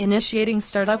Initiating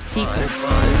startup sequence.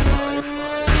 5, 4,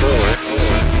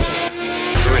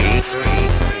 3,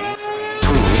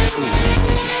 2,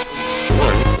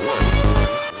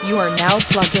 1. You are now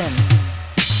plugged in.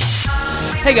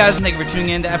 Hey guys, and thank you for tuning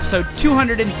in to episode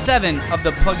 207 of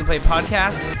the Plug and Play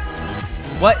podcast.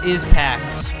 What is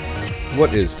PAX?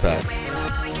 What is PAX?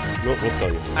 We'll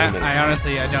tell you. I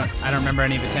honestly, I don't remember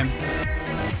any of it, Tim.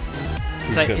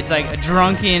 Tim? It's like a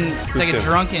drunken. It's Who's like a Tim?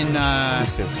 drunken.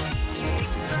 Who's Tim?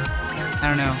 I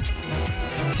don't know.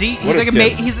 See, What he's is like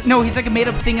Tim? he's like a made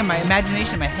up thing in my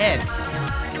imagination, in my head.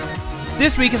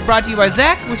 This week is brought to you by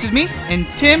Zach, which is me, and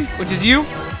Tim, which is you.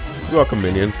 Welcome,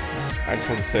 minions. I just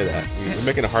want to say that. You're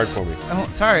making it hard for me. Oh,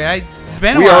 sorry, it's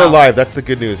been a We while. are alive. That's the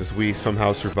good news, is we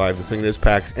somehow survived the thing that is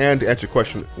PAX. And to answer your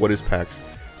question, what is PAX?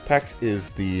 PAX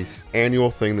is the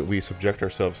annual thing that we subject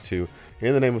ourselves to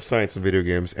in the name of science and video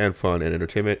games and fun and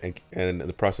entertainment and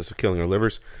the process of killing our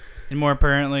livers. And more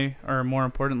importantly,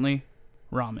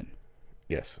 ramen.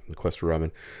 Yes, the quest for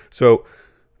ramen. So,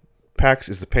 PAX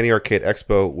is the Penny Arcade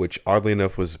Expo, which oddly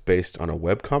enough was based on a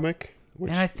webcomic.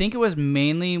 And I think it was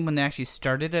mainly when they actually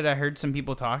started it. I heard some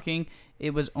people talking.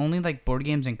 It was only like board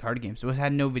games and card games. It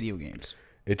had no video games.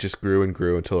 It just grew and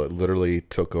grew until it literally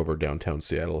took over downtown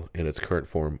Seattle in its current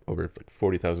form. Over like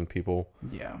 40,000 people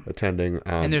attending.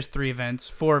 And there's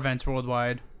 4 events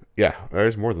worldwide. Yeah,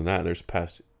 there's more than that. There's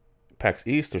PAX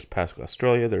East, there's PAX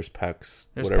Australia, there's PAX,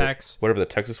 whatever the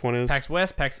Texas one is. PAX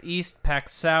West, PAX East,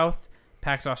 PAX South,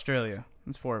 PAX Australia.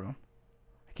 That's 4 of them.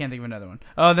 I can't think of another one.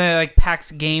 Oh, then like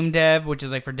PAX Game Dev, which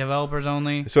is like for developers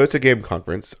only. So it's a game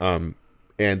conference, and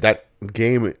that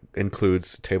game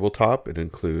includes tabletop. It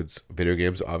includes video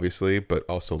games, obviously, but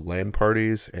also LAN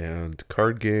parties and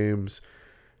card games.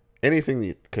 Anything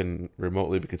that can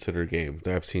remotely be considered a game.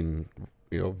 I've seen,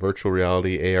 virtual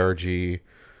reality, ARG,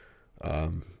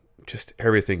 just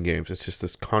everything games. It's just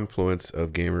this confluence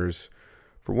of gamers.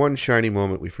 For one shiny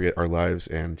moment, we forget our lives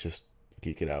and just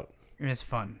geek it out. And it's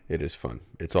fun. It is fun.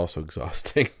 It's also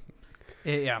exhausting.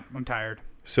 Yeah, I'm tired.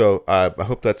 So I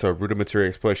hope that's a rudimentary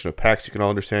explanation of PAX you can all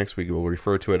understand, because we will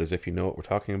refer to it as if you know what we're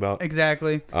talking about.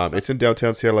 Exactly. It's in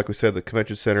downtown Seattle, like we said, the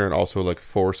convention center, and also like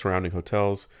 4 surrounding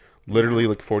hotels. Literally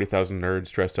like 40,000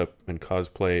 nerds dressed up in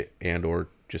cosplay and or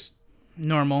just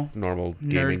normal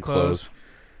gaming nerd clothes.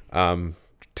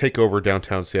 Take over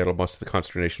downtown Seattle, much to the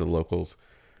consternation of the locals.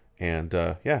 And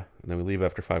and then we leave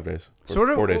after 5 days. So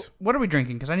 4 days. What are we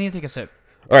drinking? Because I need to take a sip.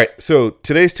 All right, so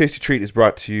today's tasty treat is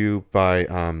brought to you by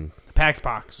PAX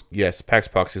Box. Yes, PAX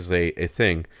Box is a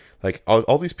thing. Like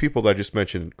all these people that I just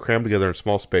mentioned, crammed together in a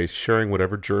small space, sharing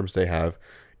whatever germs they have.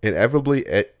 Inevitably,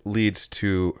 it leads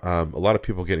to a lot of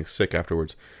people getting sick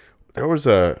afterwards. There was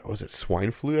it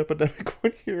swine flu epidemic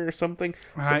one year or something?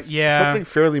 Something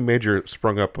fairly major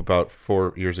sprung up about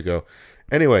 4 years ago.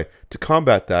 Anyway, to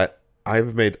combat that,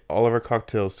 I've made all of our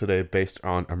cocktails today based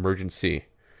on Emergen-C.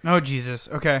 Oh, Jesus.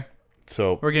 Okay.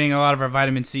 So we're getting a lot of our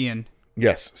vitamin C in.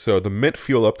 Yes. So the Mint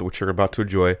Fuel Up, which you're about to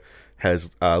enjoy,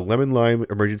 has lemon lime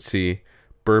Emergen-C,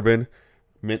 bourbon,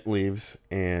 mint leaves,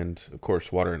 and of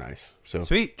course water and ice. So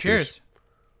sweet. Cheers.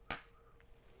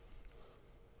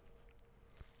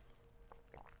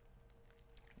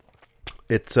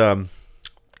 It's kind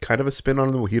of a spin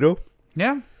on the mojito.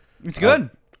 Yeah, it's good.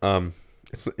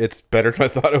 It's better than I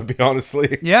thought it would be,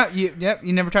 honestly. Yeah, you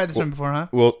never tried this one before, huh?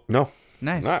 Well, no.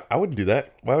 Nice. I wouldn't do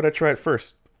that. Why would I try it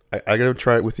first? I got to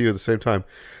try it with you at the same time.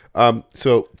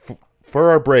 So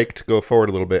for our break, to go forward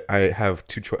a little bit, I have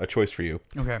a choice for you.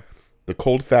 Okay. The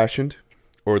cold fashioned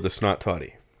or the snot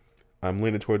toddy. I'm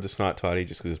leaning toward the snot toddy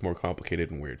just because it's more complicated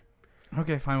and weird.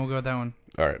 Okay, fine. We'll go with that one.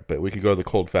 All right, but we could go to the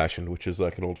cold fashioned, which is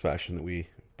like an old fashioned that we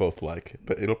both like,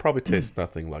 but it'll probably taste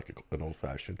nothing like an old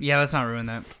fashioned. Yeah, let's not ruin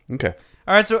that. Okay.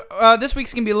 All right, so this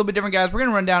week's gonna be a little bit different, guys. We're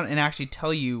gonna run down and actually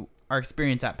tell you our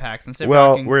experience at PAX instead of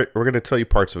talking. We're gonna tell you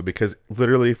parts of it, because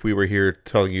literally, if we were here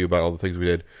telling you about all the things we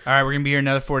did, all right, we're gonna be here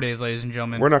another 4 days, ladies and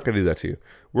gentlemen. We're not gonna do that to you.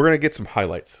 We're gonna get some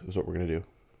highlights. Is what we're gonna do.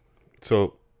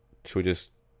 So, should we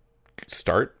just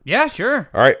start? Yeah, sure.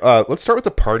 All right. Let's start with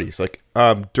the parties. Like,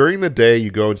 during the day,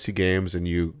 you go and see games, and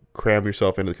you cram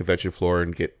yourself into the convention floor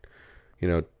and get,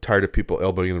 tired of people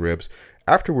elbowing in the ribs.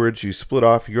 Afterwards, you split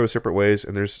off, you go separate ways,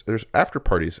 and there's after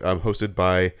parties hosted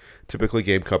by typically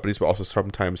game companies, but also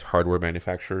sometimes hardware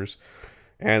manufacturers.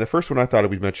 And the first one I thought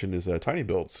we'd mention is Tiny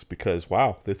Builds, because,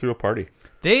 wow, they threw a party.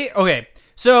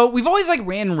 So we've always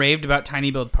raved about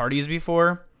Tiny Build parties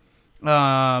before.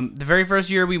 The very first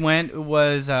year we went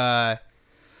was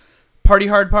Party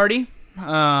Hard Party.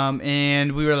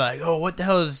 And we were like, oh, what the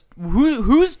hell is...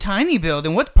 Who's Tiny Build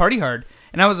and what's Party Hard?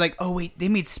 And I was like, oh, wait, they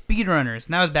made speedrunners.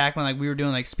 And that was back when we were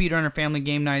doing speedrunner family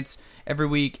game nights every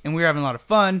week. And we were having a lot of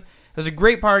fun. It was a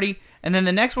great party. And then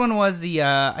the next one was the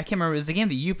I can't remember. It was the game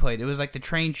that you played. It was like the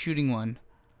train shooting one.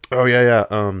 Oh yeah.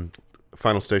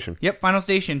 Final Station. Yep, Final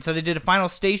Station. So they did a Final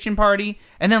Station party,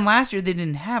 and then last year they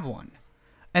didn't have one.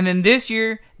 And then this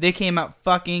year they came out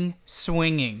fucking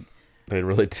swinging. They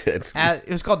really did. It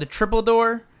was called the Triple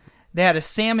Door. They had a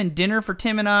salmon dinner for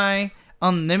Tim and I,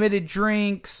 unlimited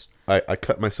drinks. I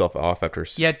cut myself off after.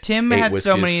 Yeah, Tim 8 had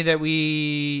so whiskeys. many that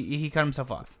he cut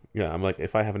himself off. Yeah, I'm like,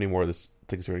 if I have any more, this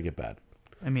thing's going to get bad.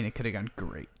 I mean, it could have gone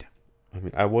great. I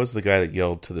mean, I was the guy that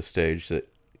yelled to the stage that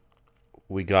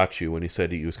we got you when he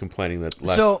said he was complaining that.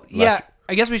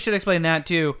 I guess we should explain that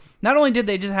too. Not only did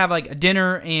they just have like a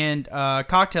dinner and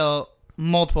cocktail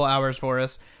multiple hours for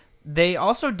us, they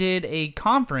also did a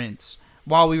conference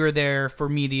while we were there for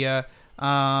media,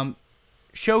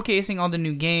 showcasing all the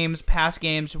new games, past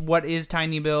games, what is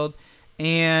Tiny Build,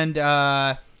 and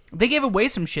they gave away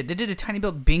some shit. They did a Tiny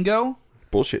Build bingo.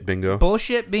 Bullshit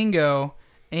bingo.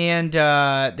 And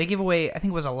they gave away, I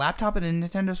think it was a laptop and a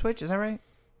Nintendo Switch. Is that right?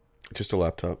 Just a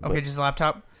laptop. Okay, just a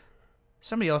laptop.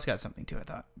 Somebody else got something too, I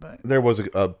thought. But There was a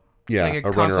Like a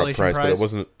runner-up consolation prize, but prize? it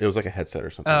wasn't. It was like a headset or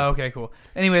something. oh, okay, cool.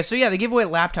 Anyway, so yeah, they gave away a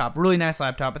laptop, really nice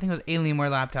laptop. I think it was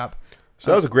Alienware laptop. So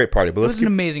that was a great party. But it let's was an keep,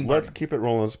 amazing Let's party. keep it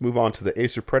rolling. Let's move on to the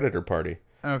Acer Predator party.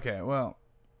 Okay, well,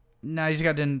 now you just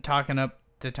got done talking up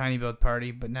the Tiny Build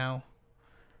party, but now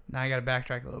I got to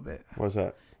backtrack a little bit What was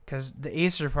that? because the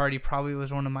Acer party probably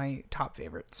was one of my top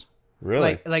favorites.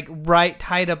 Really? Like right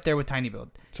tied up there with Tiny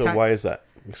Build. So why is that?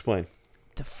 Explain.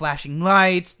 The flashing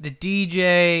lights, the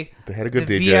DJ, They had a good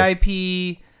the DJ.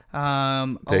 VIP,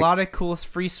 a lot of cool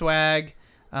free swag,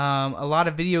 a lot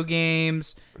of video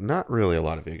games. Not really a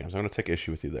lot of video games. I'm going to take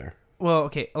issue with you there. Well,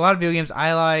 okay, a lot of video games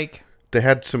I like. They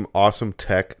had some awesome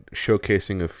tech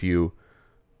showcasing a few.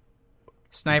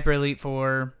 Sniper Elite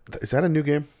 4. Is that a new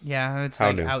game? Yeah, it's How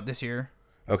like new? out this year.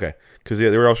 Okay. Because they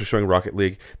were also showing Rocket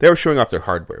League. They were showing off their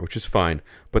hardware, which is fine.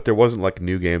 But there wasn't like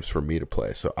new games for me to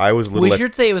play. So I was a little We like,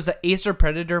 should say it was the Acer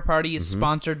Predator party is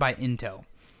sponsored by Intel.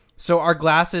 So our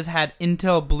glasses had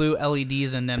Intel blue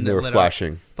LEDs in them. and they that were lit up.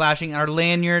 flashing. Flashing our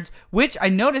lanyards, which I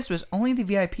noticed was only the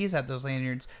VIPs had those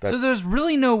lanyards. So there's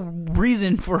really no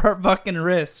reason for our fucking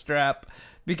wrist strap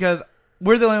because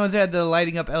we're the only ones that had the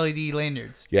lighting up LED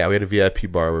lanyards. Yeah, we had a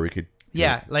VIP bar where we could.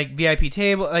 Yeah, like VIP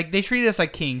table. Like they treated us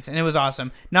like kings, and it was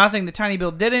awesome. Not saying the Tiny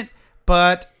Build didn't,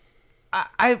 but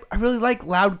I really like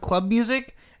loud club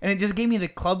music, and it just gave me the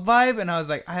club vibe, and I was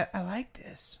like, I like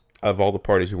this. Of all the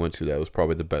parties we went to, that was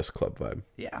probably the best club vibe.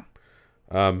 Yeah.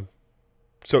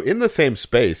 So in the same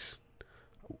space,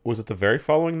 was it the very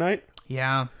following night?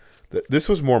 Yeah. This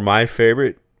was more my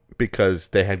favorite because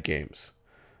they had games.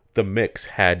 The mix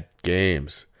had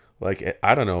games. Like,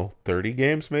 I don't know, 30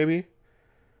 games maybe?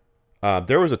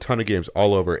 There was a ton of games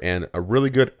all over and a really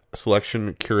good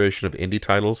selection, curation of indie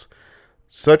titles.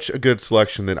 Such a good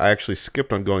selection that I actually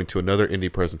skipped on going to another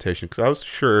indie presentation because I was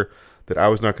sure that I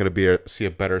was not going to see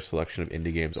a better selection of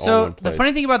indie games all in So one place. the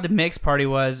funny thing about the mix party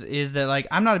is that like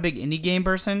I'm not a big indie game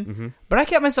person, but I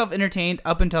kept myself entertained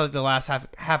up until like, the last half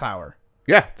hour.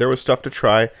 Yeah, there was stuff to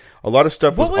try. A lot of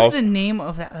stuff What was also the name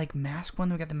of that like mask one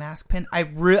that we got the mask pin?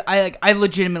 I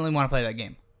legitimately want to play that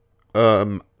game.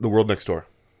 The World Next Door.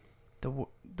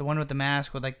 The one with the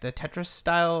mask with like the Tetris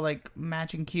style like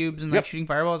matching cubes and like Yep. shooting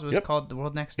fireballs was Yep. called The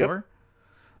World Next Yep. Door.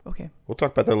 Okay. We'll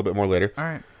talk about that a little bit more later. All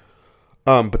right.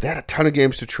 But they had a ton of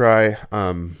games to try.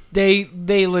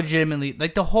 They legitimately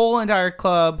like the whole entire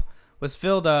club was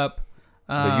filled up.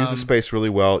 They use the space really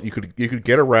well. You could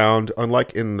get around,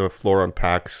 unlike in the floor on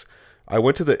PAX. I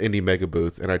went to the Indie Mega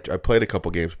booth and I played a couple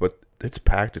games, but it's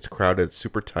packed, it's crowded, it's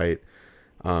super tight.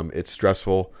 It's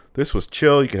stressful. This was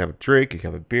chill. You can have a drink, you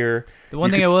can have a beer. The one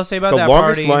thing I will say about the that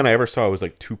longest party, line I ever saw was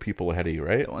like 2 people ahead of you,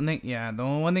 right? the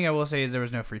one thing I will say is there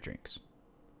was no free drinks.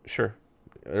 Sure,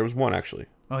 there was one actually.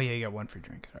 Oh yeah, you got one free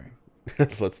drink. Sorry,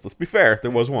 let's be fair.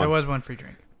 There was one. there was one free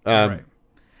drink. Um, Right.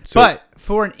 So But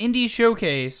for an indie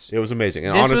showcase, it was amazing.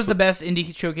 And this honestly, was the best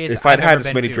indie showcase. if I'd I've had ever as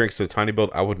been many to. drinks as Tiny Build,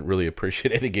 I wouldn't really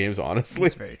appreciate any games, honestly.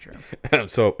 That's very true.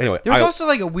 So anyway, There was also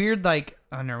like a weird like.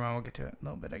 Oh, never mind. We'll get to it in a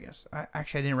little bit. I guess.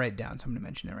 Actually, I didn't write it down, so I'm gonna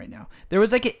mention it right now. There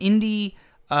was like an indie,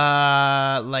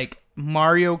 like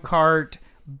Mario Kart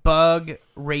bug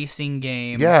racing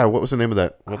game. yeah. What was the name of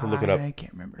that? We'll have to look it up. I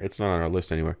can't remember. It's not on our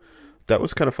list anywhere. That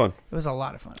was kind of fun. It was a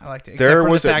lot of fun. I liked it. There Except for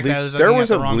was the at fact that I least looking there was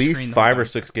the at wrong least screen the whole 5 or time.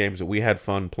 6 games that we had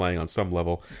fun playing on some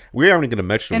level. We aren't going to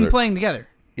mention them. And playing together.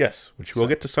 Yes, which we'll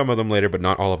get to some of them later, but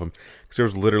not all of them, because there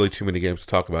was literally too many games to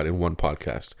talk about in one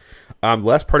podcast. The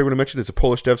last party I want to mention is a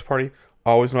Polish Devs party.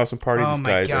 Always an awesome party. Oh These my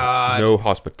guys God. are no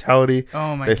hospitality.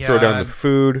 Oh my They throw down the God.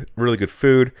 food, really good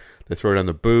food. They throw down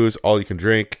the booze, all you can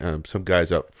drink. Some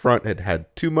guys up front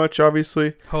had too much,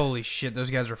 obviously. Holy shit, those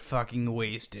guys were fucking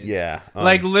wasted. Yeah.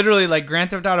 Like literally, like Grand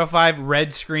Theft Auto 5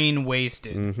 red screen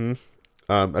wasted.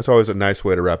 That's always a nice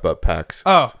way to wrap up PAX.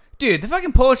 Oh, dude, the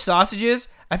fucking Polish sausages.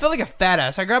 I felt like a fat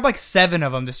ass. I grabbed like 7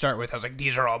 of them to start with. I was like,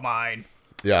 these are all mine.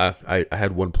 Yeah, I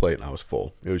had one plate and I was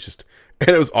full. It was just, and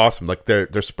it was awesome. Like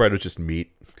their spread was just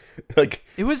meat. Like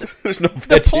It was. there's no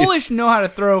The veggies. Polish know how to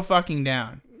throw fucking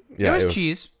down. Yeah, there was it was-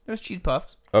 cheese. There was cheese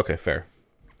puffs. Okay, fair.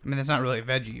 I mean, that's not really a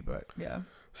veggie, but yeah.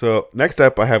 So next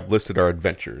up, I have listed our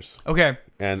adventures, Okay.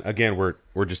 and again,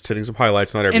 we're just hitting some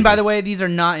highlights, not everything. And by the way, these are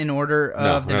not in order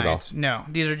of the not at all. nights. No,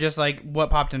 these are just like what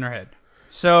popped in our head.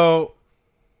 So,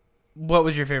 what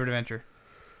was your favorite adventure?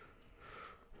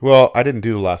 Well, I didn't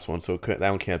do the last one, so that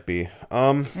one can't be.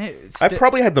 I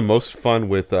probably had the most fun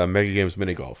with Mega Games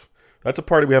Mini Golf. That's a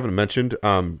party we haven't mentioned,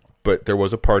 but there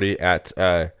was a party at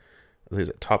is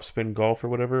it Top Spin Golf or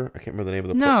whatever? I can't remember the name of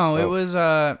the No, it oh, was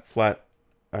Flat.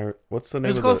 What's the it name?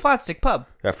 was of called the, Flat Stick Pub.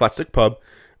 Yeah, Flat Stick Pub.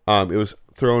 It was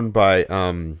thrown by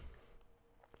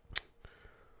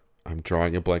I'm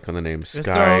drawing a blank on the name. It was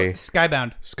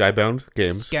Skybound. Skybound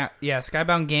Games.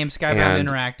 Skybound Games, Skybound And-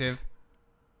 Interactive.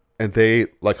 And they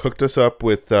like hooked us up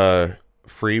with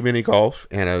free mini golf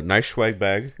and a nice swag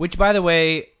bag. Which, by the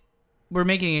way, we're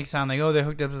making it sound like, oh, they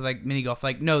hooked up with like mini golf.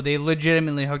 Like, no, they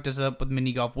legitimately hooked us up with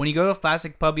mini golf. When you go to a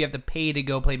Classic Pub, you have to pay to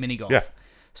go play mini golf. Yeah.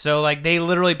 So, like, they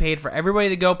literally paid for everybody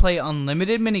to go play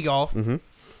unlimited mini golf. Mm-hmm.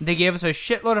 They gave us a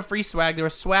shitload of free swag. There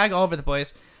was swag all over the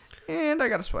place. And I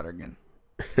got a sweater again.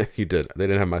 You did. They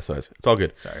didn't have my size. It's all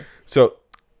good. Sorry. So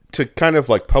to kind of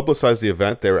like publicize the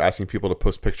event, they were asking people to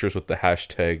post pictures with the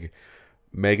hashtag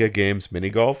Mega Games Mini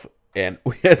Golf, and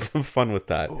we had some fun with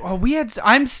that. Oh,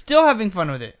 I'm still having fun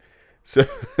with it. So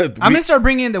I'm going to start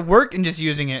bringing it to work and just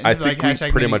using it. I Just think like, we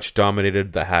hashtag pretty mini- much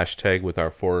dominated the hashtag with our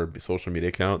 4 social media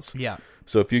accounts. Yeah.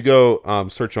 So if you go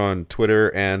search on Twitter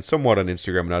and somewhat on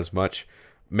Instagram, not as much,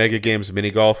 Mega Games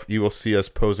Mini Golf, you will see us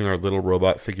posing our little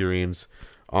robot figurines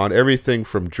on everything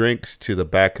from drinks to the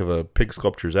back of a pig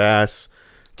sculpture's ass.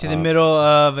 To the middle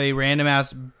of a random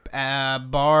ass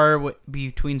bar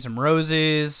between some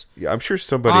roses. Yeah, I'm sure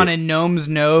somebody On a gnome's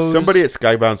nose. Somebody at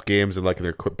Skybound's Games in like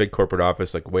their big corporate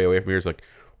office, like way away from here, is like,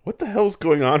 "What the hell's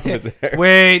going on over there?"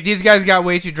 Wait, these guys got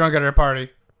way too drunk at our party.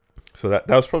 So that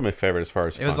was probably my favorite as far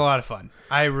as It was a lot of fun.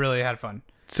 I really had fun.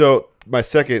 So my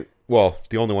second, well,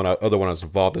 the only other one I was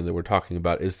involved in that we're talking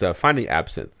about is the Finding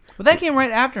Absinthe. Well, that came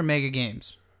right after Mega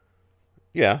Games.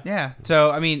 Yeah, Yeah. So,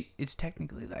 I mean, it's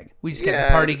technically like we just kept Yeah.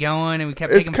 the party going and we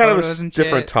kept it's taking kind of photos a and shit.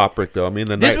 different topic though. I mean,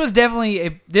 This was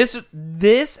definitely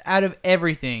this out of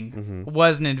everything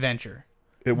was an adventure.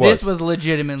 it was. This was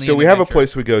legitimately. So an we have a adventure.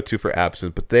 place we go to for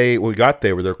absinthe, but when we got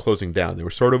there, they're closing down. They were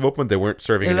sort of open. They weren't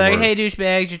serving They're anymore. like, "Hey,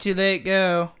 douchebags, you're too late.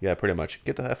 Go." Yeah, pretty much.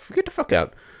 Get the fuck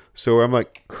out. So I'm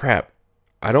like, crap.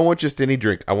 I don't want just any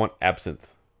drink. I want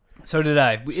absinthe. So did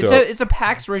I. So- It's a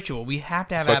PAX ritual. We have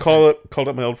to have. So I absinthe. called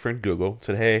up my old friend Google,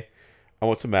 said, "Hey, I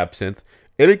want some absinthe,"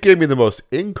 and it gave me the most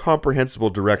incomprehensible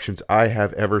directions I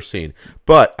have ever seen.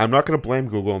 But I'm not going to blame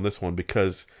Google on this one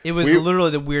because It was we,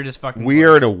 literally the weirdest fucking. we place.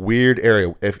 are in a weird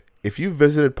area. If you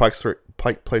visited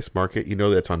Pike Place Market, you know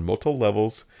that it's on multiple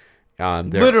levels. There-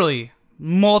 literally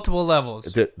multiple levels,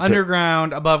 The-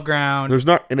 underground, above ground. There's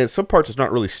not, and in some parts, it's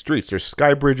not really streets. There's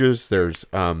sky bridges. There's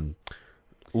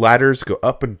ladders go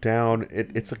up and down.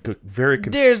 It's like a very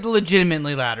There's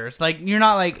legitimately ladders. Like you're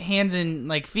not like hands and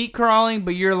like feet crawling,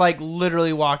 but you're like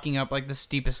literally walking up like the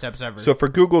steepest steps ever. so for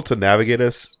Google to navigate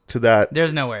us to that.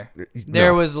 There's no way.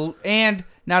 There No. was, and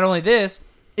not only this,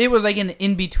 it was like an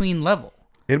in between level.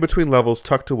 In between levels,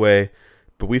 tucked away,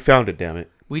 but we found it. Damn it,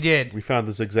 We did. we found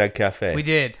the Zigzag Cafe. We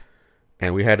did.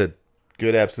 And we had a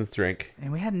good absinthe drink.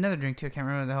 And we had another drink too. I can't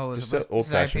remember what the hell it was. Just Was that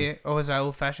old-fashioned. IPA? Oh, was that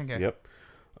old fashioned? Okay. Yep.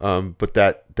 But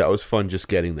that was fun just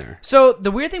getting there. So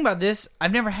the weird thing about this,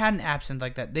 I've never had an absinthe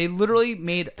like that. They literally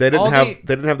made They all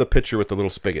didn't have the pitcher with the little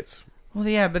spigots. Well,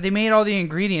 yeah, but they made all the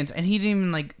ingredients, and he didn't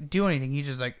even like do anything. He's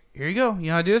just like, "Here you go. You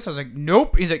know how to do this?" I was like,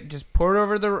 "Nope." He's like, "Just pour it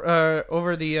over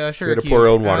the sugar You had to cube." pour your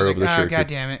own And I was water like, over the sugar God cube.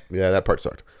 damn it! Yeah, that part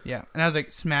sucked. Yeah, and I was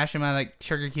like smashing my like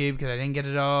sugar cube because I didn't get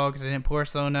it all because I didn't pour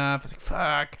slow enough. I was like,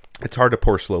 "Fuck." It's hard to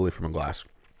pour slowly from a glass.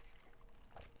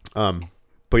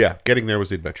 But yeah, getting there was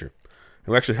the adventure.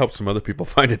 And we actually helped some other people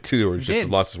find it too. They were just did. as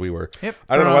lost as we were. Yep.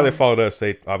 I don't know why they followed us.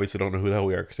 They obviously don't know who the hell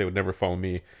we are because they would never follow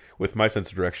me with my sense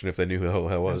of direction if they knew who the hell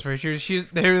I was. That's for sure.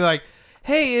 They were like,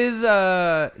 "Hey, is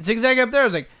Zigzag up there?" I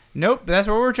was like, "Nope." But that's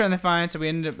what we're trying to find. So we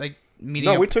ended up like meeting.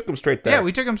 No, up. we took them straight there. Yeah,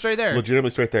 we took them straight there.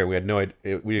 Legitimately straight there. We had no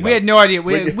idea. We had no idea.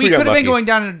 We we could got have been lucky. going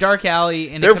down in a dark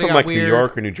alley, and They it were could have from got like weird. New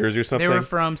York or New Jersey or something. They were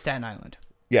from Staten Island.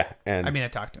 Yeah, and I mean, I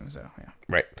talked to them, so yeah.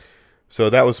 right. So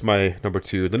that was my number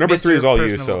 2. The number 3 is all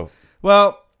you. So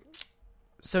well,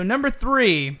 so number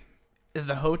 3 is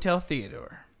the Hotel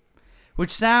Theodore,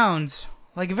 which sounds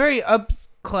like a very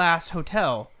up-class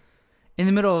hotel in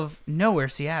the middle of nowhere,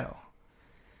 Seattle.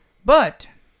 But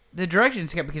the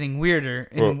directions kept getting weirder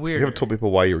and weirder. You haven't told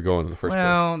people why you were going in the first place.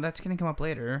 Well, that's going to come up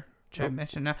later. Should I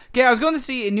mention now? Okay, I was going to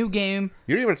see a new game.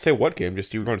 You didn't even say what game.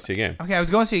 Just you were going to see a game. Okay, I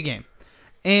was going to see a game.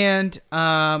 And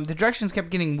the directions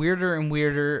kept getting weirder and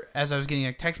weirder as I was getting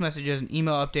like text messages and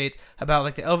email updates about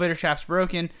like the elevator shaft's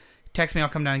broken. Text me, I'll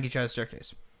come down and get you out of the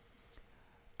staircase.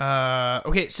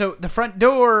 Okay, so the front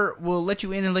door will let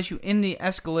you in and let you in the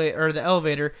escalator or the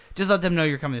elevator. Just let them know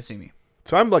you're coming to see me.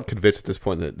 So I'm like convinced at this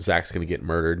point that Zach's going to get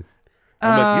murdered.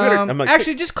 I'm like,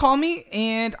 actually, just call me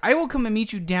and I will come and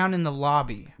meet you down in the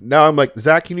lobby. Now I'm like,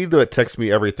 Zach, you need to text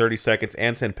me every 30 seconds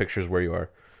and send pictures where you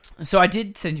are. So I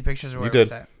did send you pictures of where You I was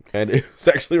did. at. And it was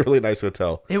actually a really nice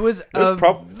hotel. It was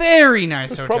prob- very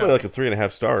nice It's hotel. probably like a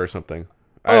 3.5 star or something.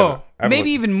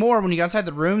 Maybe even more when you got outside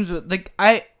the rooms. Like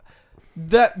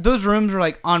those rooms were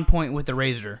like on point with the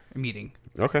Razor meeting.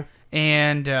 Okay.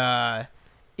 And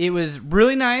it was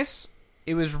really nice.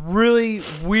 It was really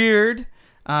weird.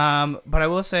 But I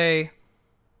will say,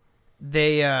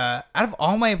 they out of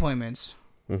all my appointments,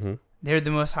 they're the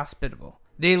most hospitable.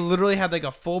 They literally had like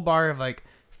a full bar of like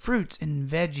fruits and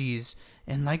veggies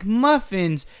and like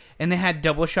muffins, and they had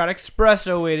double shot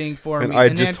espresso waiting for And me. I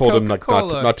and they just had told him like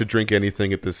Coca-Cola. not to drink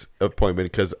anything at this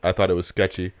appointment because I thought it was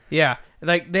sketchy. Yeah,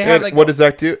 like they had And like what does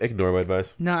Zach do? Ignore my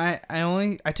advice. No,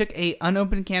 I took a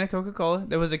unopened can of Coca-Cola.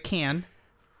 There was a can.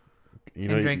 You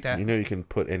know, And drink that. You know you can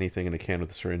put anything in a can with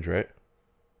a syringe, right?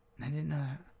 I didn't know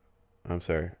that. I'm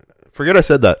sorry. Forget I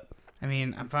said that. I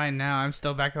mean, I'm fine now. I'm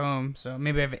still back home, so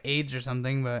maybe I have AIDS or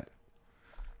something, but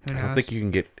who knows? I don't think you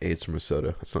can get AIDS from a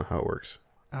soda. That's not how it works.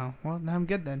 Oh, well, now I'm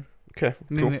good then. Okay,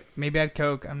 cool. Maybe I had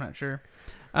Coke. I'm not sure.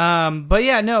 But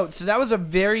yeah, no. So that was a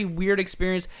very weird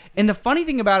experience. And the funny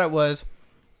thing about it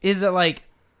is that like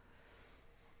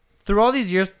through all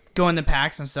these years going to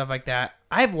PAX and stuff like that,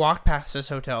 I've walked past this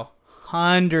hotel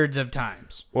hundreds of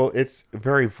times. Well, it's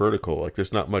very vertical. Like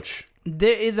there's not much.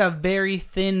 There is a very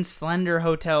thin, slender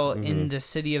hotel in the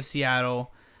city of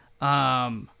Seattle.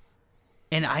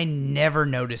 And I never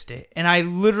noticed it. And I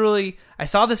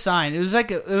saw the sign. It was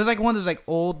like one of those like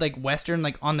old like Western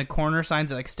like on the corner signs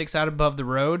that like sticks out above the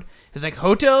road. It was like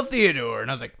Hotel Theodore,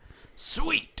 and I was like,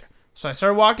 sweet. So I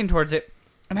started walking towards it,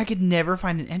 and I could never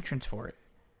find an entrance for it.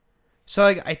 So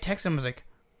like I texted him, I was like,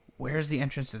 where's the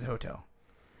entrance to the hotel?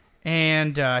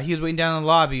 And he was waiting down in the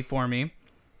lobby for me.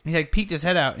 He like peeked his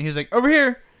head out, and he was like, over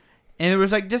here. And there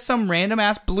was like just some random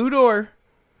ass blue door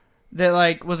that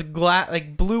like was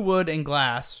like blue wood and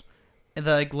glass that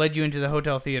like led you into the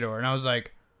Hotel Theodore. And I was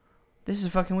like, this is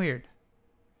fucking weird.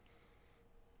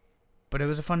 But it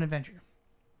was a fun adventure.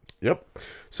 Yep.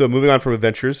 So moving on from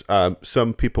adventures,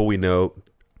 some people we know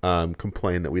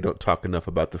complain that we don't talk enough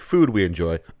about the food we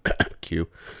enjoy. Q.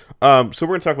 So we're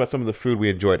going to talk about some of the food we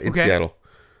enjoyed in Seattle.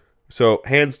 So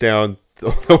hands down,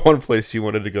 the one place you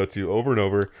wanted to go to over and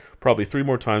over, probably 3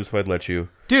 more times if I'd let you.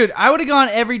 Dude, I would have gone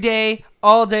every day,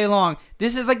 all day long.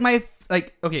 This is like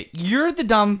okay, you're the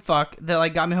dumb fuck that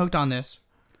like got me hooked on this.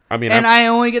 I mean, I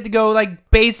only get to go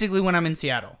like basically when I'm in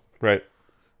Seattle. Right.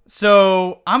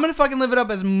 So I'm gonna fucking live it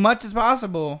up as much as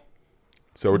possible.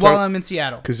 So while I'm in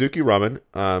Seattle, Kazuki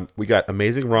Ramen. We got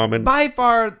amazing ramen. By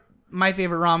far, my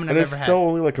favorite ramen I've ever had. And it's still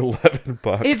only like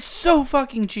 $11. It's so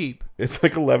fucking cheap. It's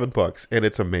like $11, and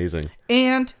it's amazing.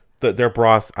 And their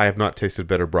broth, I have not tasted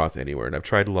better broth anywhere, and I've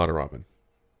tried a lot of ramen.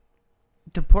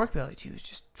 The pork belly too is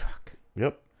just fuck.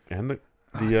 Yep, and the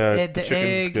chicken's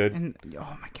egg good. And,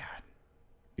 oh my god.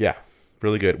 Yeah,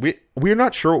 really good. We're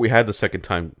not sure what we had the second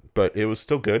time, but it was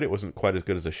still good. It wasn't quite as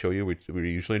good as the shoyu we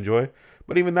usually enjoy,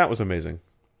 but even that was amazing.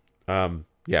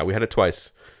 Yeah, we had it twice.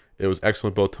 It was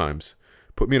excellent both times.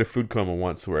 Put me in a food coma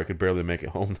once where I could barely make it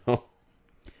home though.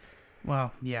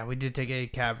 Well, yeah, we did take a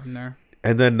cab from there.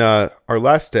 And then our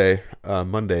last day,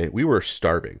 Monday, we were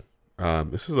starving.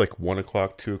 This was like 1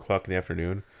 o'clock, 2 o'clock in the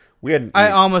afternoon. I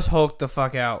almost hulked the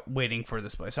fuck out waiting for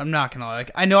this place. I'm not gonna lie.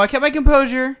 I know I kept my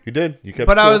composure. You did. You kept.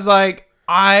 But cool. I was like,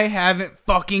 I haven't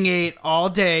fucking ate all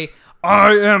day.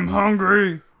 I am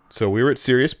hungry. So we were at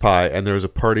Serious Pie, and there was a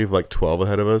party of like 12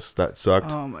 ahead of us. That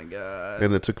sucked. Oh my god!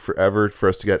 And it took forever for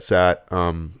us to get sat.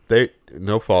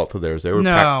 No fault to theirs. They were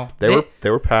no. They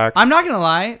were packed. I'm not gonna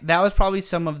lie. That was probably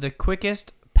some of the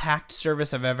quickest packed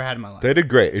service I've ever had in my life. They did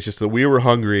great. It's just that we were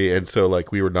hungry, and so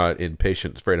like we were not in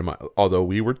patient frame of mind. Although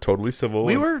we were totally civil.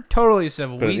 We were totally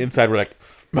civil. But We, inside we're like,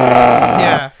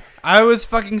 yeah, I was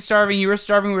fucking starving. You were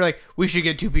starving. We were like, we should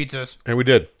get 2 pizzas. and we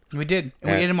did. We did.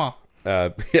 And we ate them all.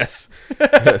 Yes,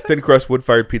 thin crust wood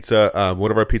fired pizza.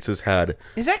 One of our pizzas had.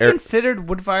 Is that considered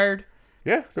wood fired?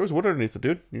 Yeah, there was wood underneath it,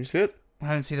 dude. You see it? I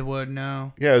didn't see the wood.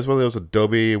 No. Yeah, it was one of those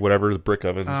Adobe whatever brick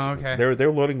ovens. Oh, okay. They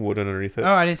were loading wood underneath it.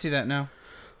 Oh, I didn't see that. No.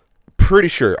 Pretty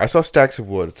sure I saw stacks of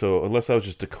wood. So unless that was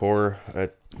just decor.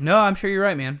 No, I'm sure you're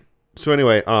right, man. So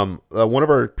anyway, one of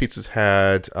our pizzas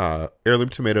had heirloom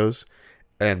tomatoes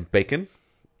and bacon,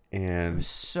 and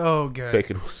So good.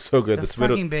 bacon was so good. The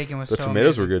fucking bacon was the so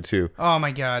tomatoes amazing. were good too. Oh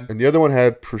my god. And the other one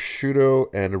had prosciutto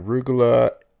and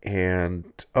arugula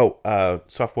and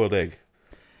soft boiled egg.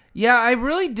 Yeah, I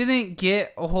really didn't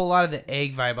get a whole lot of the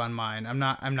egg vibe on mine. I'm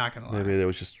not gonna lie. Maybe that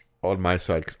was just on my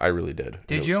side because I really did.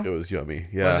 Did you? It was yummy. Was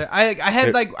Yeah. it? I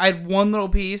had one little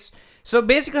piece. So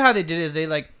basically, how they did it is they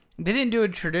didn't do a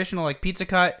traditional like pizza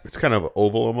cut. It's kind of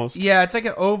oval almost. Yeah, it's like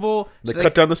an oval. They so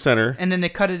cut down the center. and then they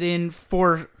cut it in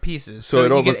 4 pieces. So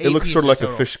you get it 8 looks sort of pieces like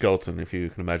total. a fish skeleton, if you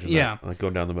can imagine Yeah. that. Like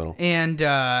going down the middle. And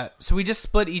so we just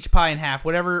split each pie in half.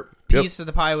 Whatever piece of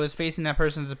the pie was facing that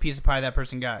person is a piece of pie that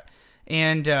person got.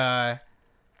 And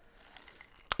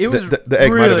it was The egg might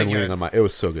have really been good. leaning on my. It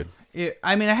was so good.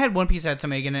 I mean, I had one piece that had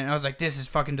some egg in it, and I was like, "This is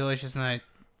fucking delicious."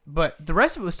 But the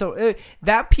rest of it was still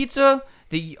that pizza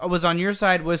that was on your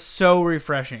side was so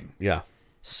refreshing, Yeah.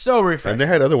 so refreshing. And they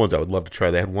had other ones I would love to try.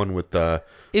 They had one with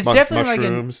It's definitely like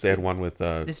mushrooms. They had one with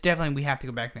it's definitely we have to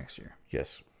go back next year.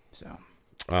 yes. So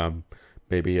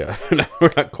Maybe no,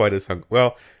 we're not quite as hungry.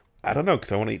 Well, I don't know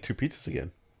because I want to eat 2 pizzas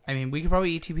again. I mean, we could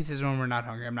probably eat 2 pizzas when we're not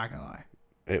hungry. I'm not gonna lie.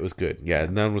 It was good. Yeah,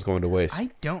 none was going to waste.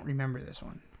 I don't remember this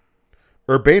one.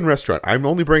 Urbane restaurant. I'm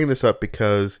only bringing this up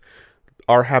because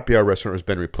our happy hour restaurant has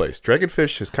been replaced.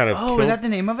 Dragonfish has kind of Oh, is that the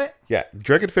name of it? Yeah,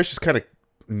 Dragonfish has kind of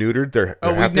neutered their Oh,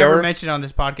 we've happy never hour. mentioned it on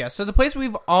this podcast. So the place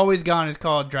we've always gone is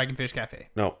called Dragonfish Cafe.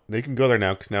 No, they can go there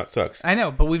now because now it sucks. I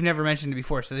know, but we've never mentioned it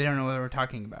before, so they don't know what we're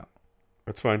talking about.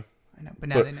 That's fine. I know, but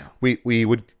now But they know. we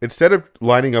would, instead of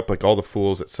lining up like all the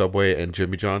fools at Subway and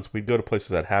Jimmy John's, we'd go to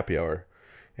places at happy hour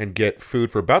and get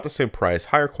food for about the same price,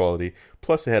 higher quality,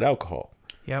 plus they had alcohol.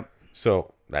 Yep.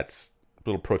 So that's a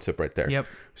little pro tip right there. Yep.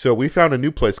 So we found a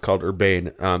new place called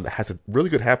Urbane that has a really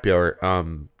good happy hour.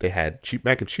 They had cheap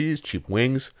mac and cheese, cheap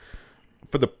wings.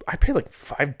 I paid like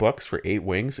 $5 for 8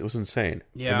 wings. It was insane.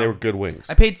 Yeah. And they were good wings.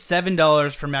 I paid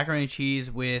 $7 for macaroni and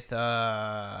cheese with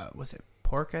was it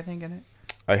pork? I think in it.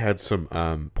 I had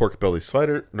some pork belly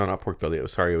slider. No, not pork belly. It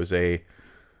was a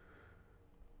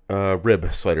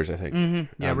rib sliders, I think.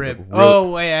 Mm-hmm. Yeah, rib. Really-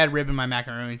 Oh, wait, I had rib in my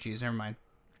macaroni and cheese. Never mind.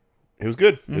 It was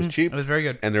good. It was cheap. It was very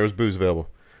good. And there was booze available.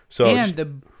 So And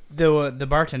the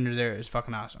bartender there is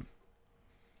fucking awesome.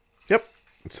 yep.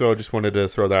 So I just wanted to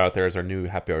throw that out there as our new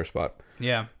happy hour spot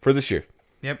Yeah. for this year.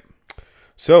 Yep.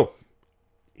 So,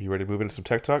 you ready to move into some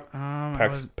tech talk?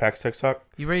 I PAX tech talk?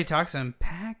 You ready to talk some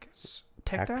PAX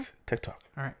tech talk? PAX tech talk.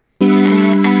 All right.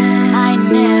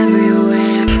 I'm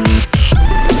everywhere.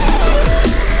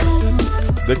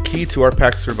 The key to our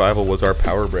PAX survival was our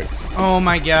power bricks. Oh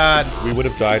my god. We would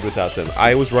have died without them.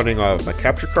 I was running my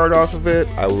capture card off of it.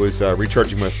 I was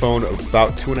recharging my phone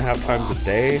about 2.5 times a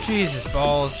day. Jesus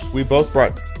balls. We both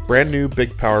brought brand new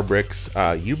big power bricks.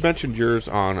 You mentioned yours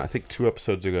on, I think, 2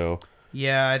 episodes ago.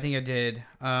 Yeah, I think I did.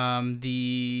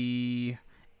 The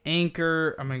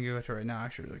Anchor. I'm gonna go to it right now,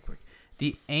 actually, really quick.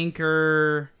 The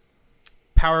Anchor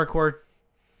Power Core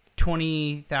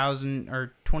 20,000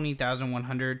 or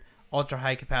 20,100 ultra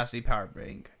high capacity power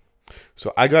bank.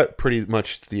 So I got pretty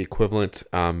much the equivalent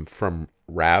from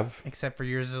Rav. Except for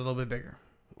yours is a little bit bigger.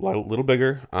 A little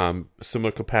bigger.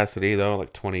 Similar capacity though,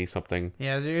 like 20 something.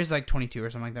 Yeah, yours is like 22 or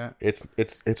something like that.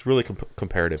 It's really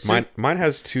comparative. So- Mine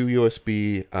has 2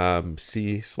 USB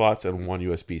C slots and 1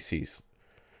 USB C.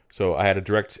 So I had a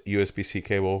direct USB C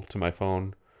cable to my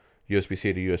phone, USB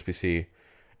C to USB C,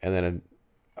 and then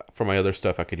for my other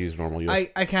stuff I could use normal USB.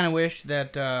 I kind of wish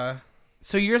that.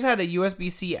 So yours had a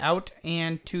USB C out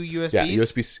and 2 USBs. Yeah,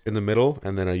 USB in the middle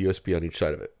and then a USB on each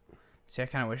side of it. See, I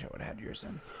kind of wish I would have had yours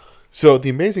then. So the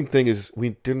amazing thing is we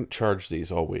didn't charge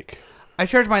these all week. I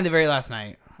charged mine the very last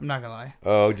night. I'm not gonna lie.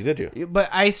 Oh, you did you? But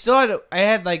I still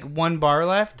had like 1 bar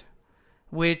left,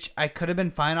 which I could have been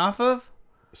fine off of.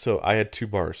 So I had 2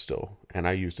 bars still, and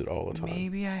I used it all the time.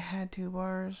 Maybe I had 2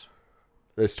 bars.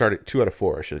 It started 2 out of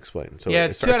 4. I should explain. So Yeah,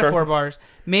 it's 2 out of 4 bars.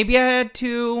 Maybe I had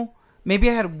 2. Maybe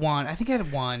I had 1. I think I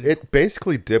had 1. It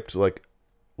basically dipped like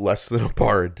less than a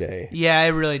bar a day. Yeah, it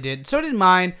really did. So did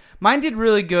mine. Mine did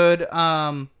really good.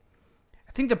 I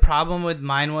I think the problem with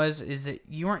mine is that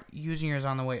you weren't using yours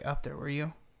on the way up there, were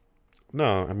you?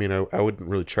 No, I mean, I wouldn't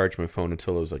really charge my phone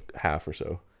until it was like half or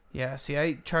so. Yeah, see,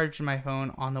 I charged my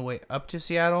phone on the way up to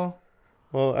Seattle.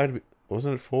 Well,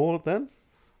 wasn't it full then?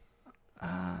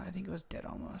 I think it was dead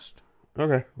almost.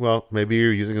 Okay, well, maybe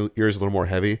you're using yours a little more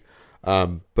heavy.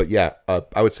 But yeah,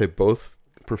 I would say both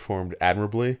performed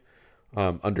admirably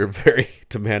under very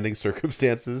demanding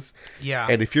circumstances. Yeah.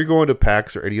 And if you're going to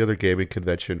PAX or any other gaming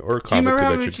convention or a Do you comic remember how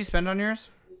convention, much you spent on yours?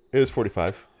 it was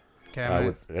 $45. Okay,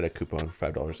 I had a coupon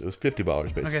for $5. It was $50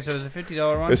 basically. okay, so it was a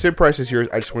 $50 one? The same price as yours.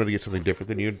 I just wanted to get something different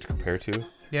than you to compare to.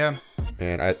 Yeah.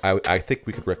 And I think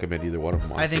we could recommend either one of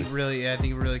them. Honestly. I think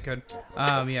we really could.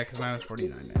 Yeah, because mine was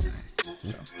 $49.99.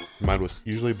 So. Mine was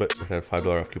usually, but it had a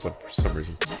 $5 off coupon for some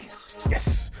reason. Nice.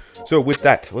 Yes. So with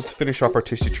that, let's finish off our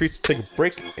tasty treats, take a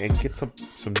break, and get some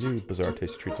new bizarre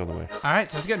tasty treats on the way. All right,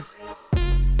 sounds good.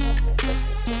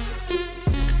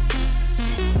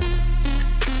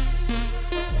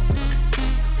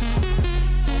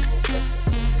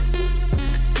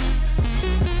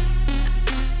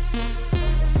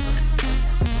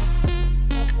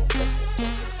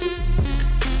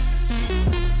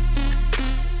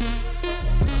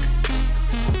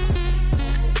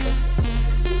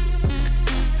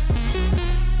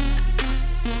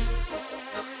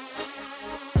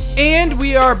 And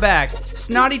we are back.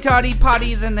 Snotty Toddy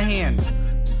Potties in the hand.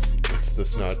 It's the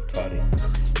Snot Toddy.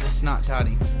 The Snot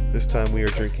Toddy. This time we are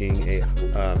drinking a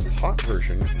hot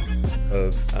version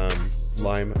of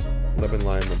lemon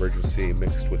lime emergency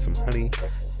mixed with some honey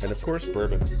and of course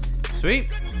bourbon. Sweet.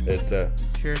 It's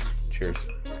Cheers. cheers.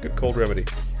 It's a good cold remedy.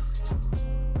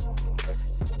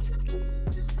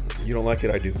 You don't like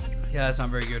it, I do. Yeah, that's not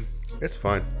very good. It's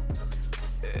fine.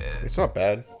 It's not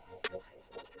bad.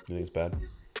 You think it's bad?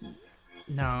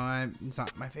 No, it's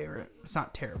not my favorite. It's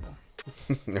not terrible.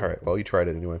 All right. Well, you tried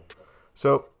it anyway.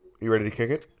 So, you ready to kick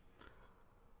it?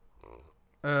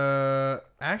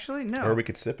 Actually, no. Or we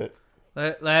could sip it.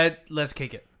 Let's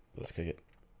kick it. Let's kick it.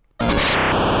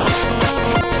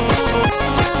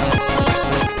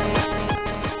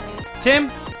 Tim,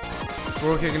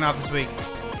 we're kicking off this week.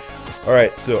 All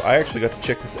right. So, I actually got to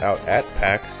check this out at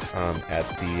PAX at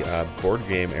the board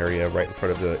game area right in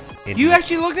front of the... You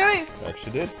actually looked at it? I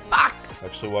actually did. Fuck! I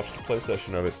actually watched a play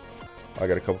session of it. I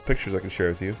got a couple pictures I can share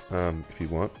with you if you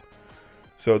want.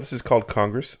 So this is called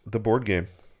Congress, the board game.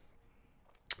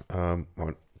 Do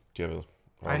you have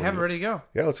I have it ready to go.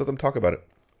 Yeah, let's let them talk about it.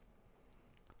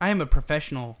 I am a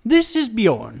professional. This is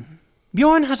Bjorn.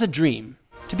 Bjorn has a dream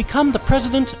to become the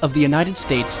President of the United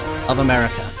States of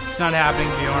America. It's not happening,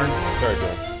 Bjorn. Sorry,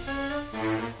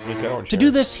 John. He's got orange To hair. do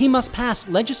this, he must pass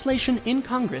legislation in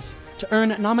Congress to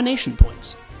earn nomination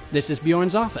points. This is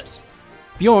Bjorn's office.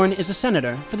 Bjorn is a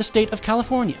senator for the state of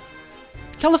California.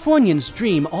 Californians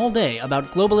dream all day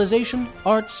about globalization,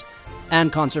 arts,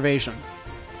 and conservation.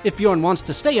 If Bjorn wants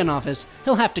to stay in office,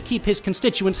 he'll have to keep his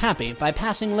constituents happy by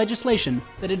passing legislation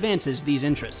that advances these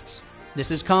interests. This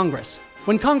is Congress.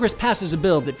 When Congress passes a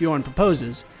bill that Bjorn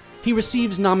proposes, he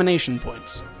receives nomination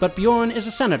points. But Bjorn is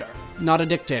a senator, not a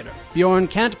dictator. Bjorn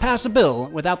can't pass a bill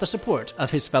without the support of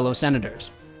his fellow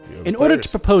senators. In order to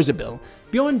propose a bill,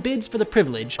 Bjorn bids for the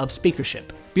privilege of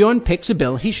speakership. Bjorn picks a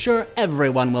bill he's sure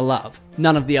everyone will love.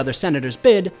 None of the other senators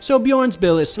bid, so Bjorn's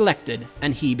bill is selected,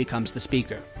 and he becomes the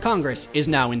speaker. Congress is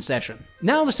now in session.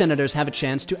 Now the senators have a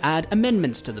chance to add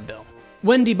amendments to the bill.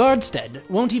 Wendy Bardstead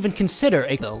won't even consider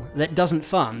a bill that doesn't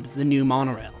fund the new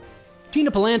monorail.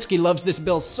 Tina Polanski loves this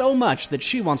bill so much that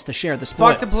she wants to share the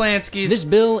spoils. Fuck the Polanskis. This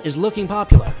bill is looking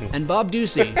popular, and Bob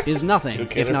Ducey is nothing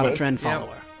okay if there, not a bud? trend Yeah.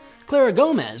 follower. Clara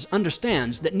Gomez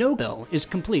understands that no bill is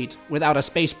complete without a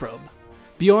space probe.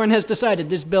 Bjorn has decided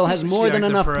this bill has more She than likes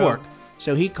a enough probe. pork,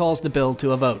 so he calls the bill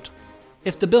to a vote.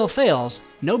 If the bill fails,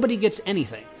 nobody gets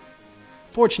anything.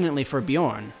 Fortunately for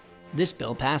Bjorn, this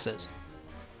bill passes.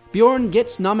 Bjorn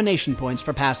gets nomination points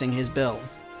for passing his bill.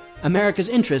 America's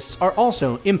interests are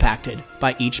also impacted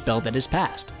by each bill that is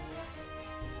passed.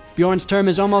 Bjorn's term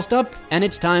is almost up, and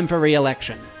it's time for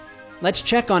re-election. Let's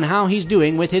check on how he's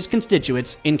doing with his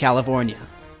constituents in California.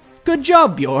 Good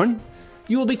job, Bjorn!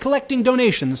 You will be collecting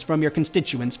donations from your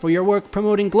constituents for your work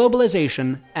promoting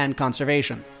globalization and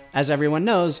conservation. As everyone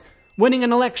knows, winning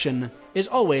an election is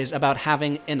always about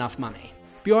having enough money.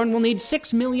 Bjorn will need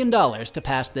 $6 million to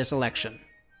pass this election.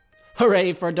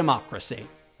 Hooray for democracy.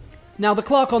 Now the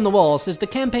clock on the wall says the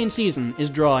campaign season is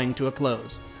drawing to a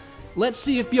close. Let's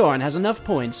see if Bjorn has enough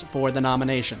points for the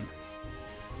nomination.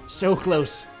 So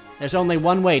close. There's only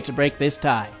one way to break this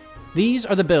tie. These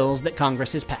are the bills that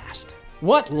Congress has passed.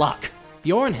 What luck!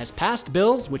 Bjorn has passed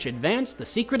bills which advance the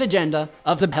secret agenda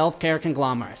of the healthcare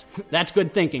conglomerate. That's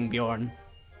good thinking, Bjorn.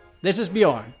 This is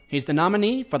Bjorn. He's the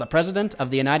nominee for the President of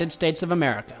the United States of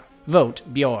America. Vote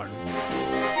Bjorn.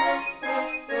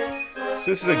 So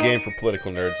this is a game for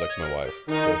political nerds like my wife.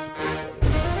 Basically, is what it is.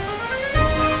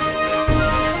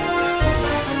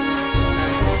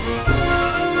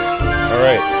 All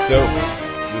right, so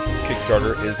this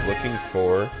Kickstarter is looking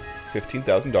for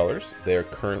 $15,000. They are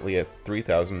currently at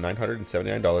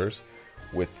 $3,979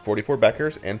 with 44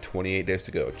 backers and 28 days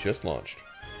to go. Just launched.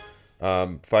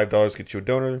 $5 gets you a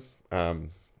donor.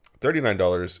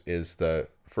 $39 is the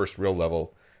first real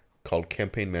level called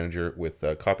Campaign Manager with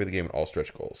a copy of the game and all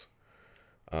stretch goals.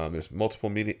 There's multiple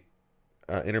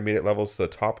intermediate levels. The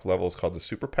top level is called the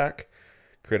Super PAX.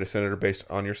 Create a senator based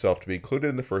on yourself to be included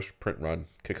in the first print run.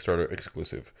 Kickstarter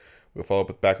exclusive. We'll follow up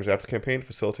with backers apps campaign,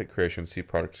 facilitate creation, see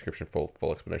product description,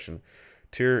 full explanation.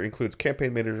 Tier includes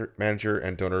campaign manager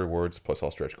and donor rewards plus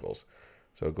all stretch goals.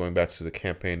 So going back to the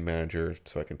campaign manager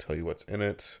so I can tell you what's in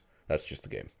it. That's just the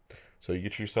game. So you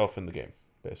get yourself in the game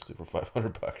basically for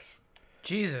 $500.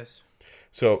 Jesus.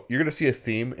 So you're going to see a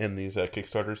theme in these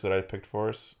Kickstarters that I picked for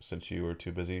us since you were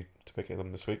too busy to pick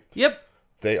them this week. Yep.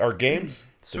 They are games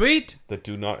Sweet. that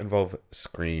do not involve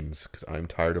screens because I'm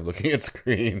tired of looking at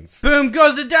screens. Boom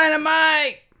goes the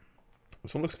dynamite.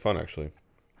 This one looks fun, actually.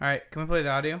 All right, can we play the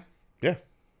audio? Yeah.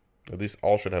 At least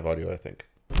all should have audio, I think.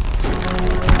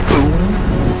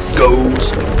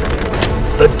 Goes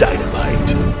the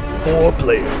dynamite. 4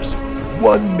 players,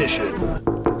 1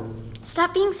 mission.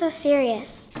 Stop being so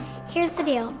serious. Here's the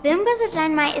deal. Boom Goes the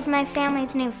Dynamite is my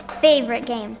family's new favorite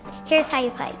game. Here's how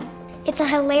you play. It's a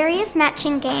hilarious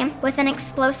matching game with an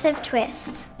explosive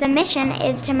twist. The mission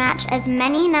is to match as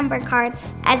many number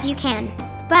cards as you can.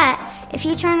 But if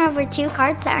you turn over 2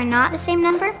 cards that are not the same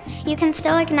number, you can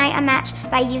still ignite a match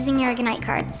by using your ignite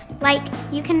cards. Like,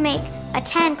 you can make a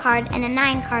 10 card and a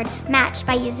 9 card match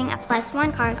by using a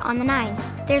 +1 card on the 9.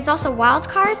 There's also wild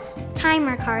cards,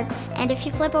 timer cards, and if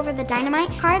you flip over the dynamite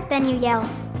card, then you yell,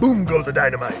 Boom goes the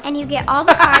dynamite. and you get all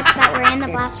the cards that were in the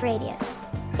blast radius.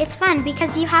 It's fun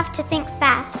because you have to think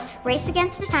fast, race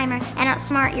against the timer, and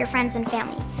outsmart your friends and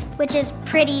family, which is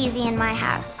pretty easy in my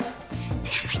house.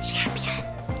 Family champion.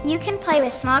 You can play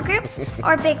with small groups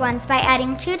or big ones by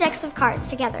adding 2 decks of cards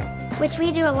together, which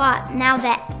we do a lot now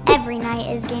that every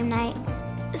night is game night.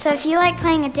 So if you like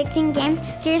playing addicting games,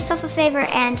 do yourself a favor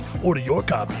and Order your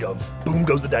copy of Boom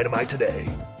Goes the Dynamite today.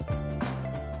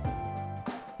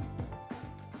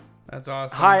 That's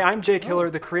awesome. Hi, I'm Jake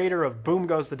Hiller, the creator of Boom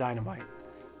Goes the Dynamite.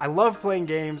 I love playing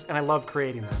games and I love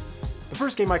creating them. The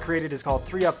first game I created is called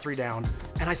 3 Up, 3 Down,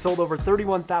 and I sold over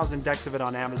 31,000 decks of it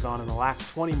on Amazon in the last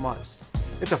 20 months.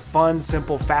 It's a fun,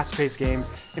 simple, fast-paced game.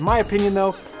 In my opinion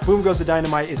though, Boom Goes the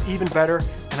Dynamite is even better,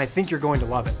 and I think you're going to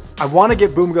love it. I want to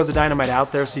get Boom Goes the Dynamite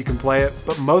out there so you can play it,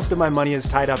 but most of my money is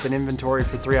tied up in inventory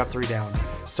for 3 Up, 3 Down.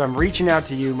 So I'm reaching out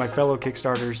to you, my fellow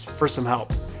Kickstarters, for some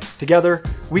help. Together,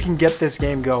 we can get this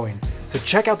game going. So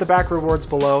check out the back rewards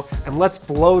below, and let's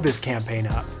blow this campaign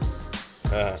up.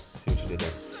 See what you did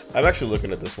there. I'm actually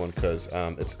looking at this one because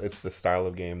it's the style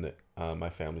of game that my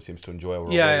family seems to enjoy. We're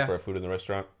waiting for our food in the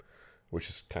restaurant, which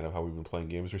is kind of how we've been playing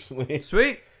games recently.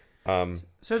 Sweet. So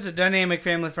it's a dynamic,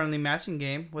 family-friendly matching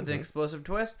game with an explosive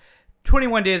twist.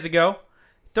 21 days ago,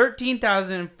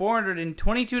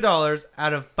 $13,422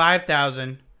 out of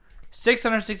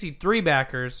 5,663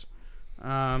 backers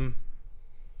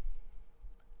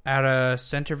out of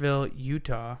Centerville,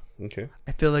 Utah. Okay.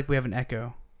 I feel like we have an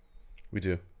echo. We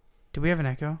do. Do we have an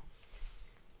echo?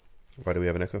 Why do we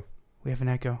have an echo? We have an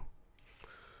echo.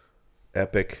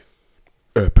 Epic.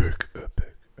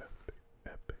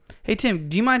 Hey, Tim,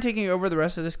 do you mind taking over the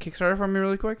rest of this Kickstarter for me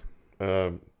really quick?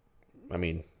 I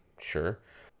mean, sure.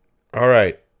 All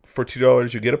right. For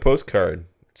 $2, you get a postcard.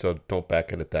 So don't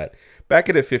back it at that. Back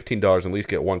it at $15 and at least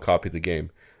get 1 copy of the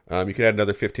game. You can add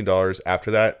another $15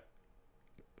 after that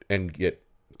and get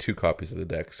 2 copies of the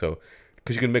deck. So,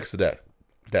 because you can mix the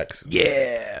decks.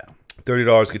 Yeah.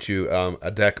 $30 gets you a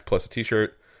deck plus a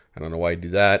t-shirt. I don't know why you do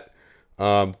that.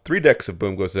 3 decks of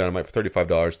Boom Goes the Dynamite for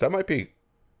 $35. That might be,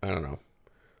 I don't know.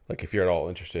 Like, if you're at all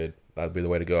interested, that'd be the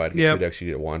way to go. I'd get 2 decks, you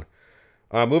get 1.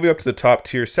 Moving up to the top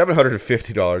tier,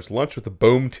 $750. Lunch with the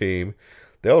Boom team.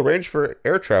 They'll arrange for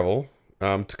air travel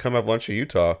to come have lunch in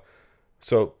Utah.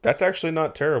 So that's actually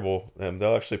not terrible.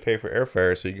 They'll actually pay for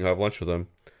airfare so you can have lunch with them.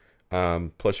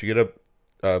 Plus, you get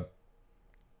a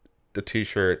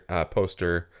t-shirt,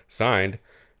 poster signed,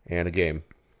 and a game.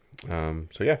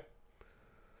 So yeah,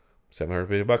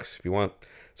 $750 if you want.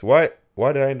 So why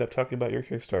did I end up talking about your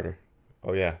Kickstarter?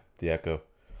 Oh yeah, the Echo.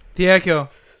 The Echo.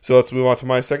 So let's move on to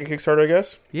my second Kickstarter, I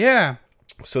guess. Yeah.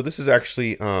 So this is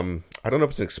actually, I don't know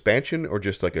if it's an expansion or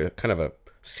just like a kind of a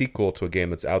sequel to a game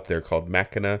that's out there called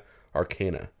Machina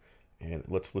Arcana. And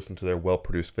let's listen to their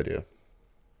well-produced video.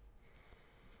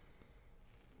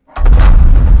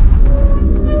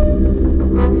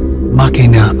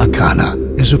 Machina Arcana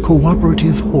is a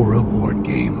cooperative horror board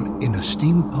game in a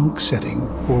steampunk setting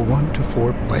for 1 to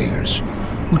 4 players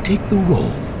who take the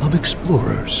role of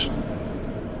explorers.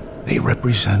 They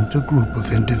represent a group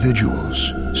of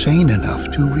individuals sane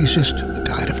enough to resist the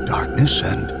tide of darkness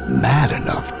and mad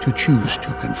enough to choose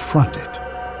to confront it.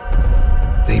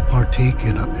 They partake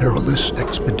in a perilous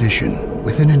expedition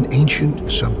within an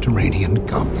ancient subterranean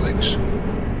complex.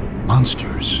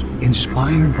 Monsters,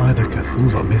 inspired by the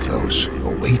Cthulhu mythos,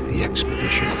 await the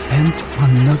expedition, bent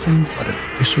on nothing but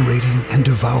eviscerating and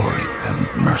devouring them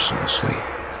mercilessly.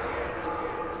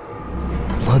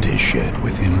 Blood is shed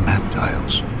within map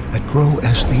tiles that grow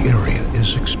as the area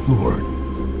is explored.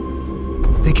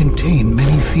 They contain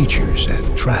many features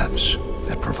and traps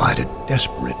that provide a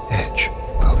desperate edge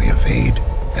while they evade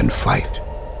and fight.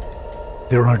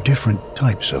 There are different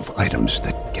types of items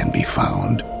that can be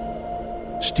found.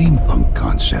 Steampunk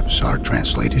concepts are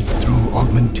translated through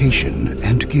augmentation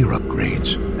and gear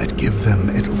upgrades that give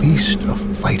them at least a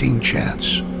fighting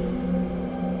chance.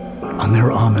 On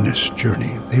their ominous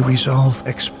journey, they resolve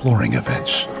exploring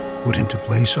events, put into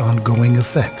place ongoing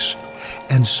effects,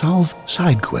 and solve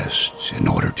side quests in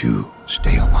order to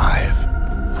stay alive.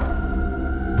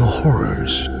 The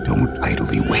horrors don't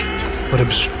idly wait, but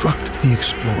obstruct the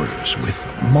explorers with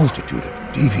a multitude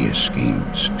of devious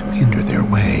schemes to hinder their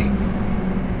way.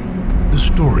 The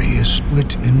story is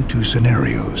split into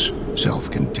scenarios,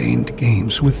 self-contained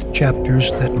games with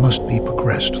chapters that must be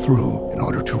progressed through in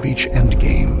order to reach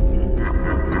endgame.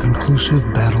 A conclusive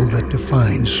battle that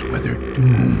defines whether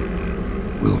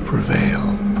doom will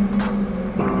prevail.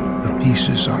 The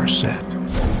pieces are set,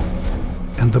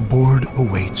 and the board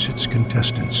awaits its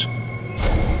contestants.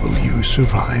 Will you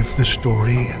survive the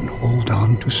story and hold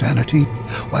on to sanity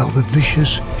while the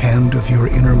vicious hand of your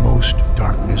innermost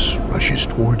darkness rushes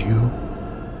toward you?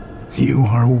 You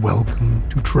are welcome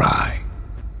to try.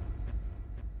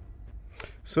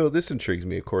 So this intrigues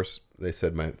me. Of course, they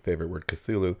said my favorite word,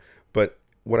 Cthulhu. But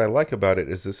what I like about it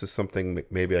is this is something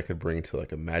maybe I could bring to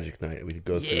like a Magic Night. We could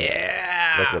go through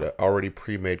like an already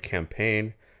pre-made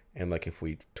campaign. And like if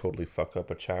we totally fuck up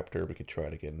a chapter, we could try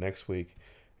it again next week.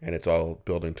 And it's all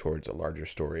building towards a larger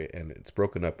story. And it's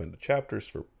broken up into chapters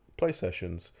for play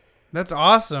sessions. That's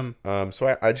awesome.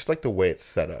 So I just like the way it's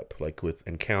set up, like with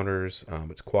encounters.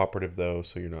 It's cooperative though,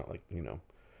 so you're not like, you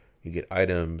get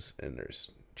items and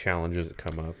there's challenges that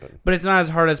come up. But it's not as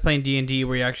hard as playing D&D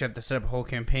where you actually have to set up a whole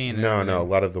campaign. No, a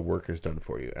lot of the work is done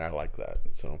for you, and I like that.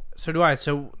 So do I.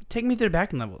 So take me through the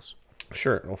backing levels.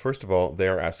 Sure. Well, first of all, they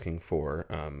are asking for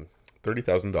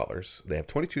 $30,000. They have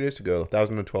 22 days to go,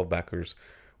 1,012 backers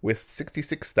with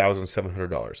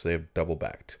 $66,700. So they have double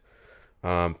backed.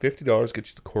 $50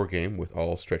 gets you the core game with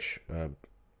all stretch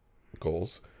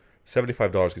goals.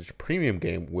 $75 gets you a premium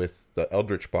game with the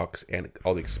Eldritch box and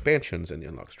all the expansions and the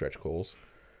unlock stretch goals.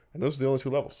 And those are the only 2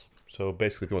 levels. So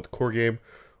basically, if you want the core game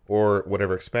or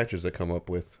whatever expansions they come up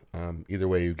with, either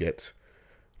way you get.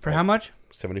 For how much?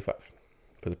 $75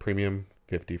 for the premium,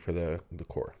 $50 for the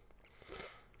core.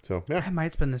 So yeah, I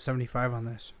might spend the $75 on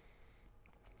this.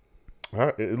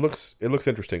 It looks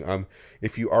interesting.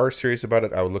 If you are serious about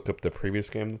it, I would look up the previous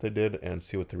game that they did and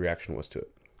see what the reaction was to it.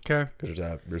 Okay. Because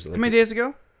there's how many days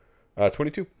ago?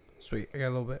 22. Sweet, I got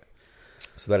a little bit.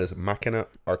 So that is Machina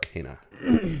Arcana.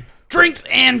 Drinks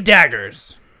and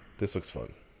Daggers. This looks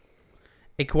fun.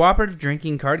 A cooperative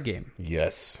drinking card game.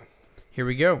 Yes. Here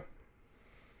we go.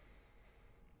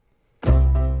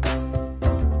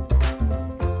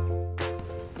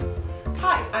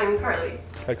 Hi, I'm Carly.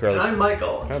 Hi, Carly. And I'm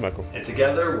Michael. Hi, Michael. And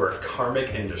together we're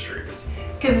Karmic Industries.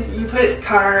 Because you put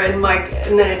car and Mike,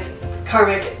 and then it's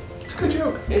Karmic. It's a good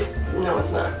joke. No,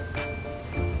 it's not.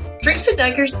 Drinks and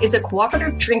Daggers is a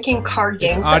cooperative drinking card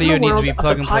game This set audio in the needs to world be of the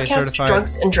plug-and-play podcast certified.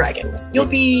 Drunks and Dragons. You'll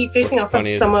be facing off funny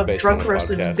of is some it's of based Drunk on a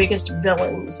Roast's podcast. biggest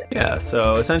villains. Yeah,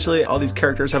 so essentially all these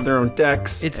characters have their own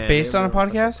decks. It's and based they on have a their own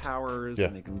podcast? special powers, Yeah.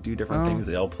 and they can do different Oh. things.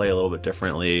 They all play a little bit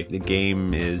differently. The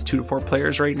game is 2 to 4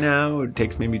 players right now. It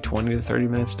takes maybe 20 to 30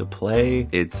 minutes to play.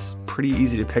 It's pretty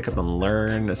easy to pick up and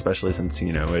learn, especially since,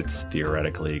 it's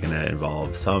theoretically going to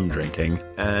involve some drinking.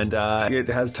 And it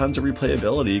has tons of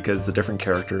replayability because the different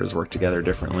characters work work together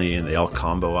differently and they all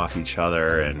combo off each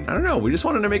other. And I don't know, we just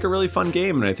wanted to make a really fun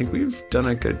game, and I think we've done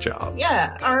a good job.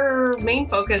 Yeah, our main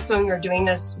focus when we were doing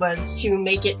this was to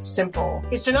make it simple.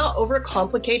 Is to not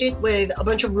overcomplicate it with a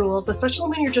bunch of rules, especially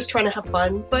when you're just trying to have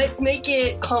fun, but make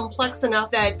it complex enough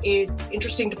that it's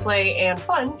interesting to play and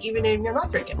fun, even if you're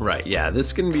not drinking. Right, yeah,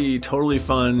 this can be totally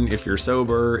fun if you're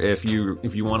sober, if you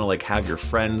want to like have your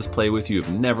friends play with you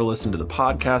who've never listened to the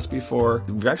podcast before.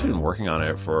 We've actually been working on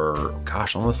it for,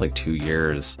 almost like 2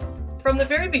 years. From the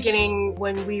very beginning,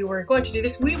 when we were going to do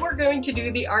this, we were going to do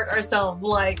the art ourselves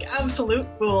like absolute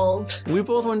fools. We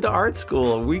both went to art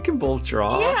school. We can both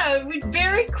draw. Yeah,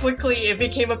 very quickly it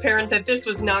became apparent that this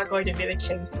was not going to be the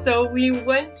case. So we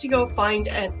went to go find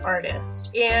an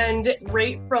artist. And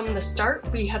right from the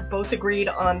start, we had both agreed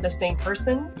on the same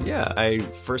person. Yeah, I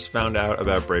first found out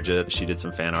about Bridget. She did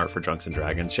some fan art for Drunks and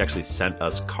Dragons. She actually sent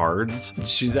us cards.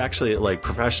 She's actually like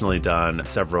professionally done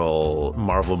several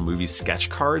Marvel movie sketch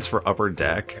cards for Upper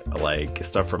Deck, like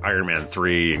stuff from Iron Man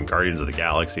 3 and Guardians of the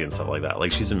Galaxy and stuff like that.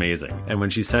 Like, she's amazing. And when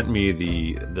she sent me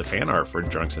the fan art for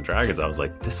Drunks and Dragons, I was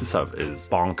like, this stuff is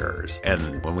bonkers.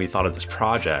 And when we thought of this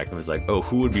project, it was like, oh,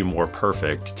 who would be more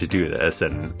perfect to do this?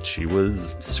 And she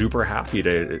was super happy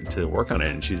to work on it.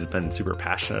 And she's been super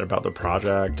passionate about the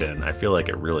project. And I feel like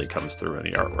it really comes through in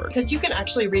the artwork. Because you can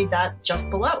actually read that just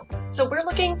below. So we're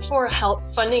looking for help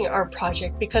funding our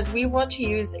project because we want to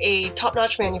use a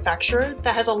top-notch manufacturer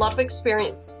that has a lot of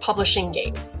experience publishing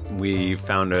games. We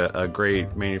found a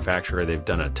great manufacturer. They've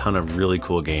done a ton of really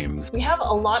cool games. We have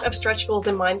a lot of stretch goals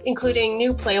in mind, including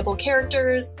new playable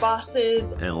characters,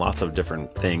 bosses, and lots of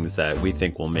different things that we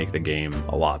think will make the game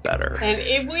a lot better. And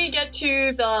if we get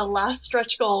to the last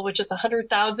stretch goal, which is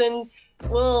 100,000,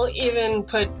 we'll even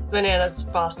put Bananas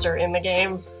Foster in the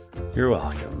game. You're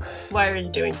welcome. Why are you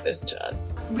doing this to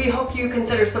us? We hope you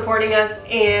consider supporting us,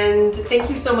 and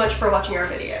thank you so much for watching our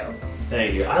video.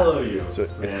 Thank you. I love you. So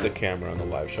it's the camera on the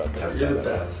live shot. You're the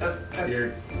best.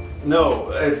 Okay.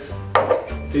 No, it's...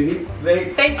 Thank you.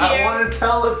 I want to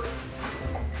tell it.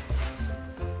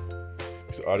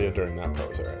 It's audio during that part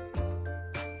was alright.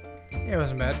 It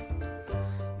wasn't bad.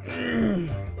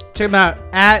 Check them out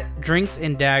at Drinks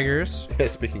and Daggers. Yeah,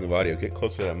 speaking of audio, get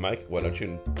closer to that mic. Why don't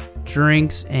you...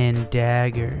 Drinks and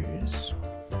Daggers.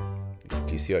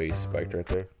 Do you see how he spiked right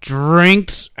there?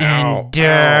 Drinks and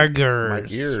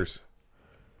Daggers. My ears.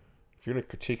 If you're going to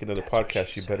critique another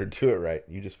podcast, you better do it right.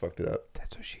 You just fucked it up.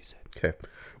 That's what she said. Okay.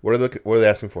 What are they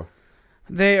asking for?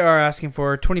 They are asking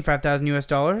for $25,000 US.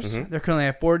 Mm-hmm. They're currently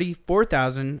at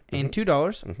 $44,002.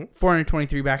 Mm-hmm.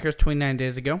 423 backers 29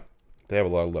 days ago. They have a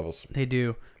lot of levels. They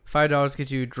do. $5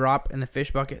 gets you a drop in the fish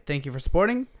bucket. Thank you for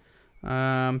supporting.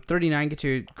 39 gets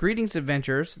you Greetings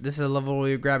Adventures. This is a level where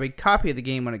you grab a copy of the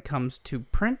game when it comes to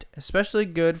print. Especially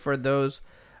good for those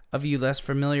of you less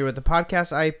familiar with the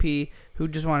podcast IP who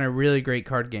just want a really great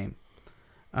card game.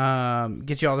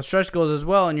 Get you all the stretch goals as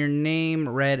well and your name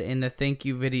read in the thank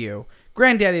you video.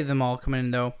 Granddaddy of them all coming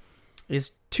in though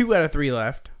is 2 out of 3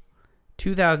 left.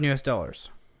 $2,000 US.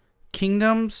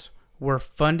 Kingdoms were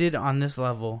funded on this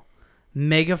level.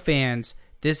 Mega fans,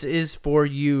 this is for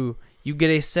you. You get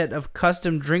a set of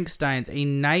custom drink steins, a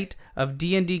night of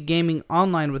D&D gaming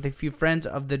online with a few friends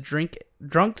of the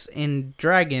Drunks and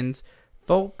Dragons,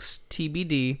 folks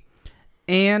TBD,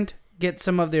 and get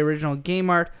some of the original game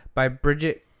art by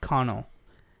Bridget Connell.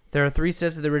 There are 3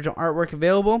 sets of the original artwork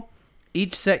available,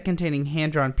 each set containing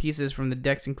hand-drawn pieces from the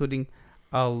decks including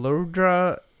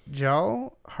Alodra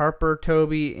Jal, Harper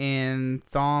Toby, and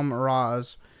Thom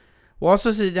Roz. We'll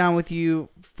also sit down with you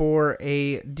for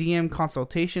a DM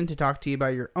consultation to talk to you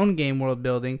about your own game world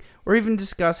building or even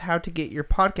discuss how to get your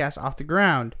podcast off the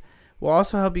ground. We'll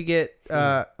also help you get...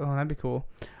 oh, that'd be cool.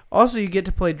 Also, you get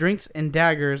to play Drinks and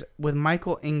Daggers with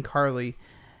Michael and Carly.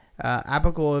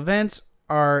 Applicable events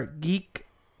are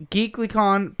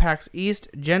GeeklyCon, PAX East,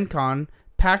 Gen Con,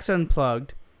 PAX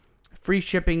Unplugged, free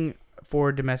shipping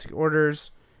for domestic orders,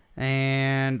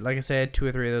 and like I said, 2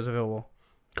 or 3 of those available.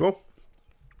 Cool.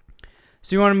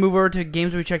 So you want to move over to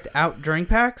games we checked out during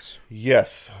PAX?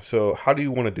 Yes. So how do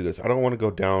you want to do this? I don't want to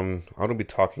go down... I don't be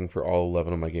talking for all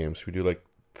 11 of my games. Should we do like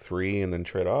 3 and then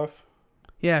trade off?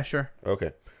 Yeah, sure.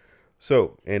 Okay.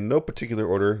 So, in no particular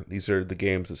order, these are the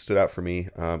games that stood out for me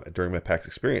during my PAX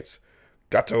experience.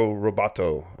 Gato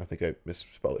Roboto. I think I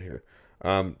misspelled it here.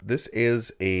 This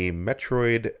is a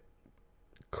Metroid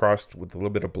crossed with a little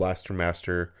bit of Blaster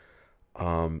Master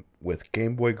with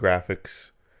Game Boy graphics,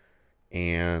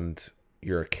 and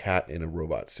you're a cat in a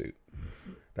robot suit.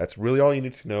 That's really all you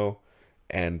need to know,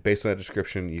 and based on that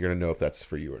description, you're going to know if that's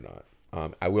for you or not.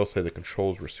 I will say the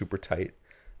controls were super tight.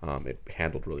 It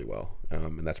handled really well,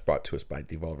 and that's brought to us by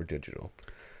Devolver Digital.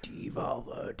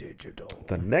 Devolver Digital.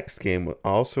 The next game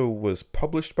also was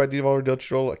published by Devolver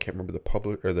Digital. I can't remember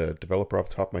the developer off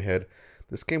the top of my head.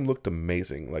 This game looked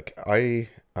amazing. Like, I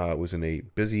was in a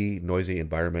busy, noisy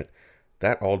environment.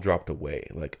 That all dropped away.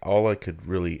 Like,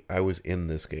 I was in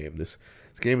this game. This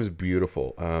game is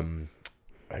beautiful.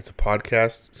 It's a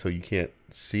podcast, so you can't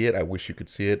see it. I wish you could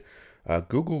see it.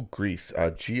 Google Grease,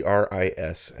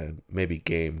 Gris, and maybe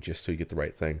game, just so you get the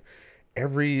right thing.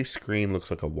 Every screen looks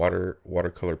like a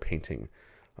watercolor painting.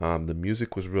 The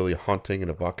music was really haunting and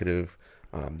evocative.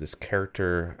 This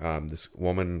character, this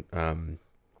woman,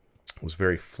 was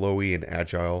very flowy and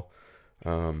agile.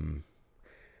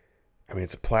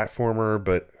 It's a platformer,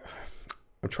 but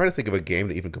I'm trying to think of a game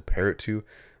to even compare it to.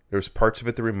 There's parts of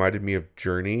it that reminded me of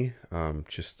Journey,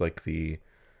 just like the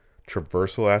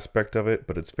traversal aspect of it,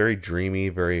 but it's very dreamy,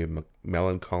 very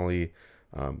melancholy,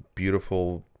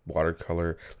 beautiful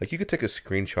watercolor. Like, you could take a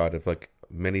screenshot of like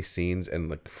many scenes and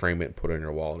like frame it and put it on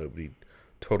your wall, and it would be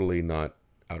totally not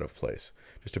out of place.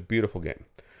 Just a beautiful game.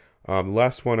 The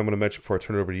last one I'm going to mention before I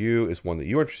turn it over to you is one that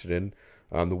you're interested in,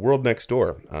 The World Next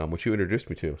Door, which you introduced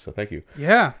me to, so thank you.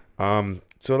 Yeah.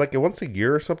 So like once a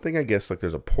year or something, I guess, like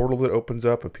there's a portal that opens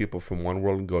up and people from one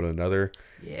world can go to another.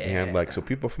 Yeah. And like, so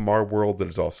people from our world that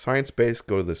is all science-based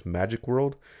go to this magic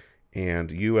world,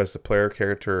 and you as the player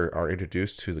character are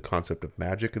introduced to the concept of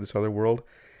magic in this other world.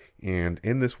 And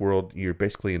in this world, you're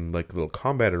basically in like little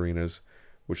combat arenas,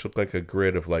 which look like a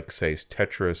grid of like, say,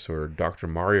 Tetris or Dr.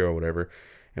 Mario or whatever.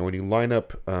 And when you line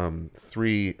up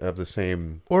 3 of the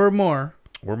same... Or more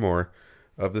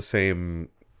of the same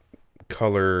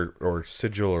color or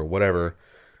sigil or whatever,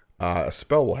 a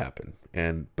spell will happen.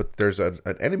 But there's an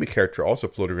enemy character also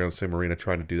floating around the same arena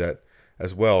trying to do that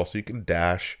as well. So you can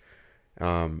dash.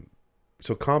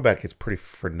 So combat gets pretty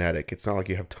frenetic. It's not like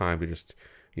you have time to just,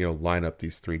 line up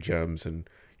these 3 gems, and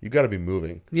you've got to be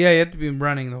moving. Yeah, you have to be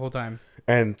running the whole time.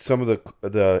 And some of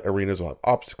the arenas will have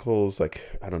obstacles,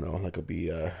 like, I don't know, like it'll be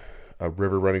a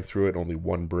river running through it, only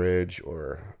one bridge,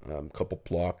 or a couple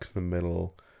blocks in the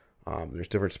middle. There's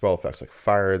different spell effects like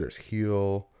fire, there's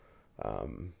heal.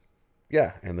 And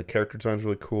the character design's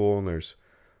really cool, and there's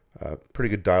pretty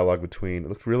good dialogue between. It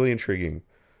looks really intriguing.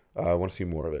 I want to see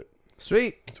more of it.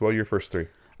 Sweet. So what are your first 3?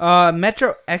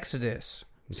 Metro Exodus.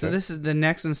 Okay. So this is the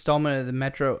next installment of the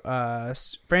Metro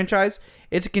franchise.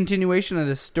 It's a continuation of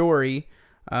the story.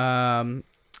 And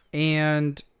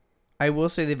I will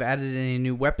say they've added in a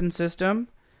new weapon system.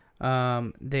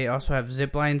 They also have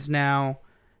zip lines now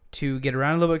to get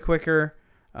around a little bit quicker.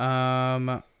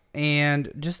 And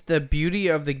just the beauty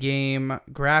of the game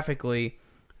graphically.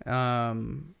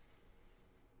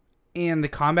 And the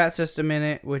combat system in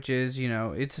it, which is,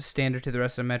 it's a standard to the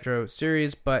rest of the Metro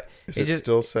series, but is it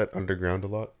still set underground a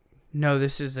lot? No,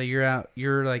 this is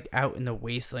you're like out in the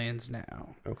wastelands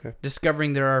now. Okay.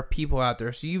 Discovering there are people out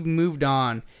there. So you've moved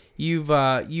on. You've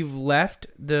left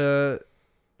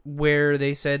where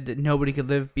they said that nobody could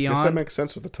live beyond. Guess that makes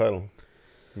sense with the title.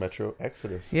 Metro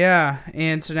Exodus. Yeah,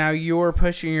 and so now you're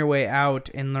pushing your way out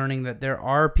and learning that there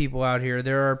are people out here.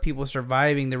 There are people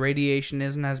surviving. The radiation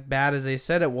isn't as bad as they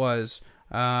said it was.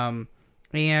 And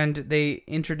they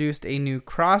introduced a new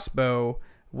crossbow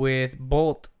with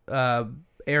bolt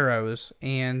arrows,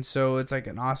 and so it's like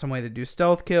an awesome way to do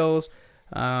stealth kills.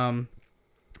 It's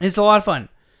a lot of fun.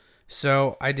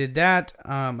 So I did that.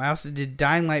 I also did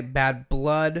Dying Light Bad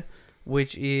Blood,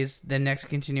 which is the next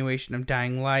continuation of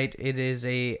Dying Light. It is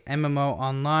a MMO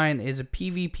online. It is a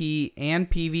PvP and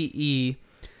PvE.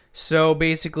 So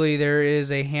basically, there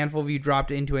is a handful of you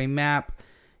dropped into a map.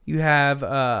 You have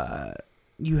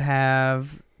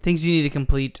things you need to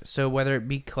complete. So whether it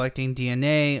be collecting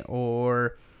DNA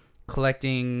or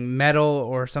collecting metal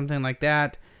or something like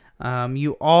that,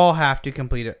 you all have to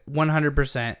complete it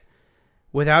 100%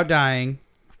 without dying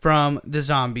from the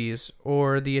zombies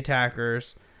or the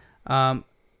attackers.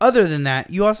 Other than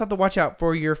that, you also have to watch out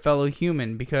for your fellow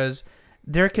human, because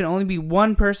there can only be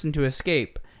one person to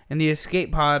escape, and the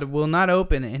escape pod will not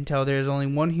open until there is only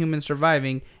one human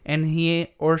surviving, and he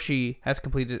or she has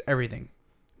completed everything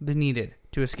they needed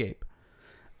to escape.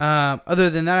 Other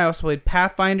than that, I also played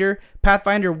Pathfinder.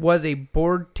 Pathfinder was a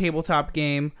board tabletop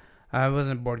game. It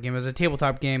wasn't a board game, it was a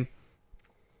tabletop game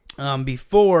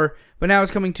before, but now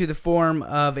it's coming to the form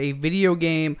of a video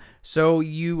game. So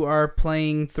you are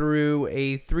playing through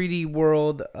a 3D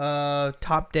world,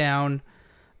 top-down,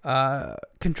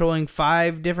 controlling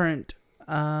 5 different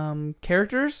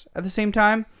characters at the same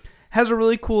time. Has a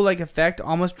really cool effect,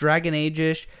 almost Dragon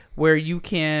Age-ish, where you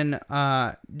can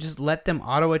just let them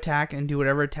auto-attack and do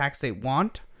whatever attacks they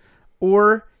want.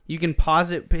 Or you can pause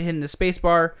it, hitting the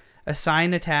spacebar,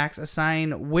 assign attacks,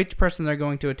 assign which person they're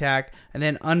going to attack, and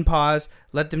then unpause,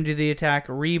 let them do the attack,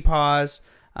 repause.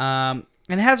 And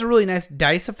it has a really nice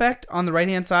dice effect on the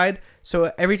right-hand side.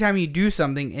 So every time you do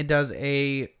something, it does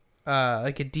a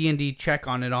like a D&D check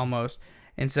on it almost,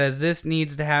 and says this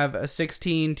needs to have a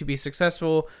 16 to be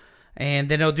successful. And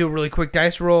then it'll do a really quick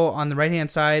dice roll on the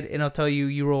right-hand side, and it'll tell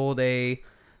you rolled a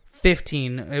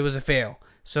 15. It was a fail.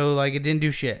 So, like, it didn't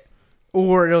do shit.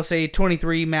 Or it'll say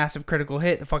 23, massive critical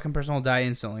hit. The fucking person will die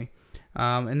instantly.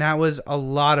 And that was a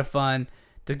lot of fun.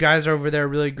 The guys over there are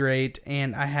really great,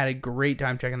 and I had a great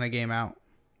time checking that game out.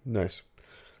 Nice.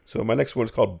 So my next one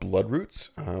is called Blood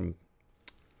Roots.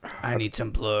 I need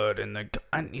some blood in the gut.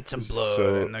 I need some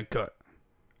blood in the gut.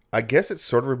 I guess it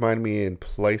sort of reminded me in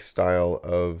play style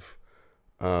of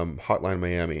Hotline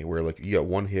Miami, where like you got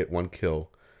one hit, one kill.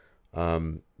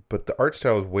 But the art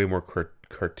style is way more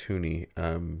cartoony.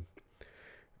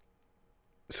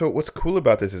 So what's cool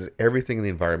about this is everything in the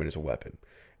environment is a weapon.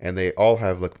 And they all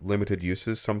have like limited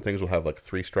uses. Some things will have like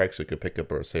 3 strikes, so you could pick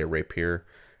up, or say, a rapier,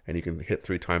 and you can hit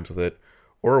 3 times with it.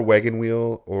 Or a wagon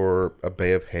wheel, or a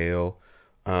bay of hail.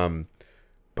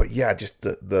 But yeah, just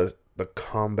the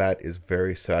combat is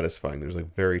very satisfying. There's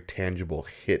like very tangible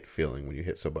hit feeling when you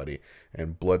hit somebody,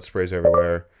 and blood sprays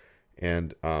everywhere,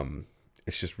 and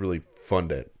it's just really fun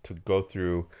to go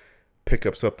through, pick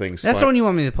up something. That's the one you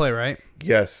want me to play, right?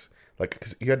 Yes, like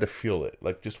because you had to feel it.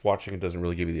 Like just watching it doesn't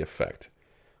really give you the effect.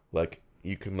 Like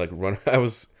you can like run.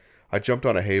 I jumped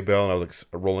on a hay bale and I was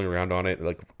like rolling around on it,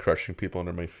 like crushing people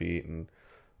under my feet, and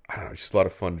I don't know, it's just a lot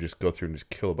of fun to just go through and just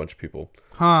kill a bunch of people.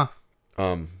 Huh.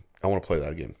 I want to play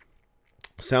that again.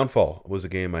 Soundfall was a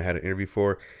game I had an interview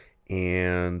for,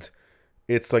 and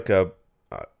it's like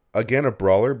again a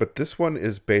brawler, but this one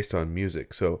is based on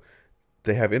music. So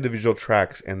they have individual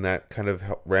tracks, and that kind of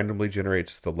randomly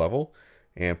generates the level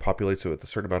and populates it with a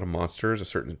certain amount of monsters, a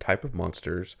certain type of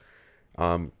monsters.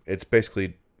 It's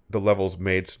basically the level's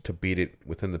made to beat it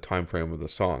within the time frame of the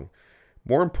song.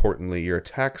 More importantly, your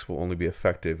attacks will only be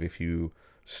effective if you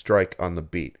strike on the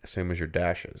beat, same as your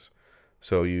dashes.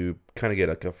 So you kind of get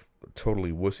like a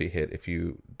totally wussy hit if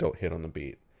you don't hit on the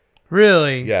beat.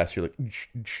 Really? Yes, you're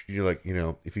like, you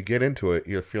know, if you get into it,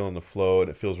 you're feeling the flow, and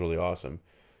it feels really awesome.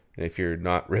 And if you're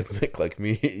not rhythmic like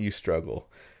me, you struggle.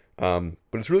 But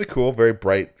it's really cool, very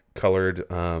bright colored.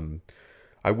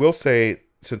 I will say,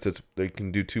 since they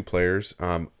can do 2 players,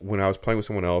 when I was playing with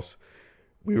someone else,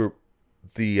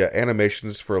 the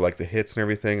animations for like the hits and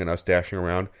everything, and us dashing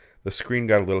around, the screen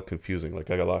got a little confusing. Like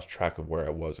I got lost track of where I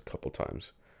was a couple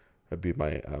times. That'd be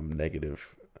my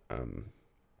negative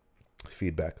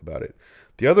feedback about it.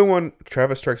 The other one,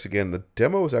 Travis Strikes Again, the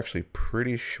demo was actually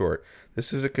pretty short.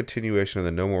 This is a continuation of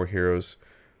the No More Heroes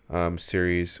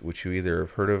series, which you either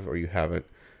have heard of or you haven't.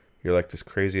 You're like this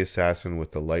crazy assassin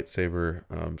with the lightsaber.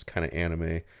 It's kind of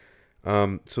anime.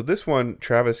 So this one,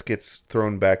 Travis gets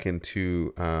thrown back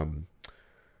into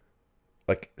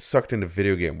like sucked into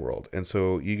video game world, and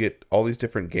so you get all these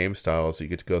different game styles that you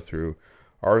get to go through.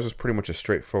 Ours is pretty much a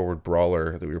straightforward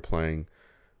brawler that we were playing.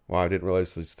 Wow, I didn't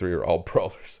realize these 3 are all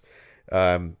brawlers.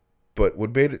 But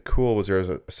what made it cool was there was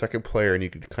a second player, and you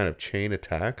could kind of chain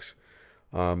attacks.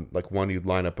 Like one, you'd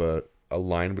line up a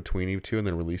line between you 2 and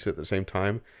then release it at the same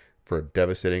time for a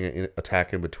devastating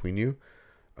attack in between you.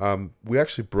 We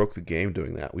actually broke the game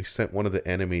doing that. We sent one of the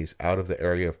enemies out of the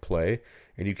area of play,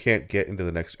 and you can't get into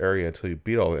the next area until you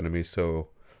beat all the enemies. So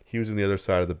he was on the other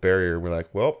side of the barrier, and we're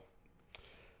like, well.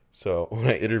 So when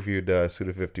I interviewed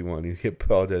Suda51, he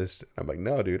apologized. I'm like,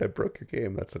 no, dude, I broke your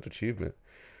game. That's an achievement.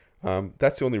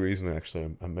 That's the only reason,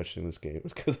 actually, I'm mentioning this game,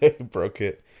 is because I broke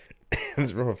it.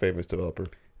 It's from a famous developer.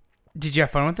 Did you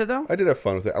have fun with it, though? I did have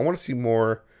fun with it. I want to see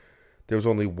more. There was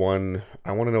only one.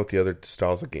 I want to know what the other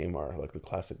styles of game are, like the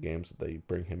classic games that they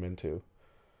bring him into.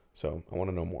 So I want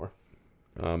to know more.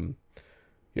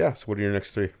 Yeah, so what are your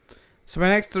next 3? So my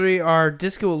next 3 are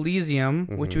Disco Elysium,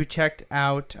 which we checked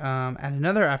out at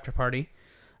another after party.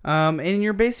 And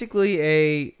you're basically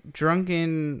a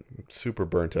drunken... Super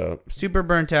burnt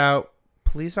out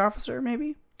police officer,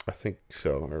 maybe? I think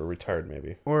so, or retired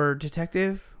maybe. Or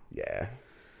detective? Yeah.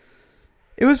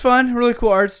 It was fun, really cool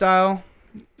art style.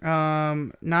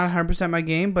 Not 100% my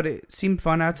game, but it seemed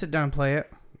fun. I'd sit down and play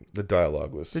it. The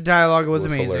dialogue was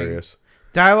amazing. Hilarious.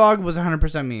 Dialogue was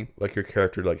 100% me. Like your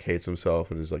character like hates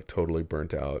himself and is like totally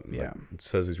burnt out. And, yeah. Like, it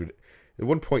says he's... At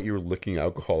one point you were licking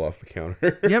alcohol off the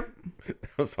counter. Yep.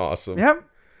 That was awesome. Yep.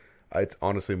 It's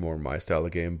honestly more my style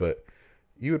of game, but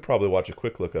you would probably watch a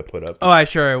quick look I put up. Oh, I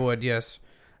would, yes.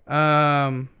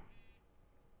 We're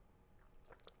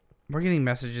getting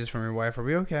messages from your wife. Are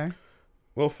we okay?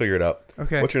 We'll figure it out.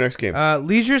 Okay. What's your next game?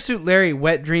 Leisure Suit Larry,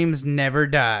 Wet Dreams Never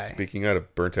Die. Speaking out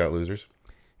of burnt out losers.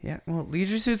 Yeah, well,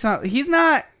 Leisure Suit's not... He's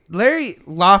not... Larry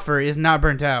Lawfer is not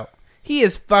burnt out. He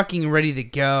is fucking ready to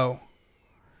go.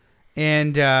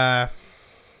 And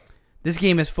this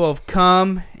game is full of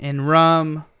cum and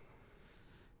rum.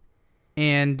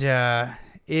 And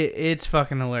it's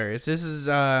fucking hilarious. This is...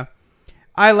 I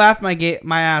laughed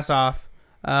my ass off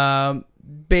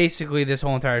basically this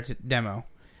whole entire demo.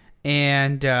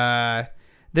 And there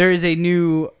is a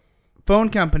new phone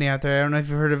company out there. I don't know if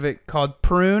you've heard of it, called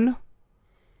Prune.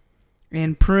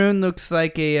 And Prune looks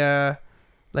like a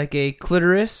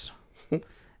clitoris.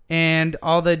 And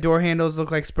all the door handles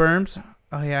look like sperms.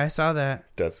 Oh yeah, I saw that.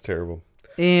 That's terrible.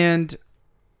 And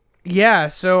yeah,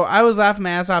 so I was laughing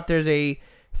my ass off. There's a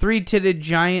 3-titted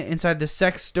giant inside the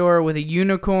sex store with a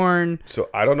unicorn. So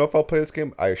I don't know if I'll play this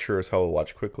game. I sure as hell will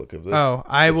watch a quick look of this. Oh,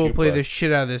 I will play the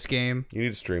shit out of this game. You need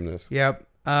to stream this. Yep.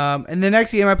 And the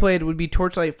next game I played would be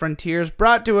Torchlight Frontiers,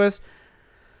 brought to us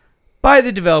by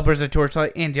the developers of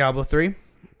Torchlight and Diablo 3.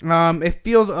 It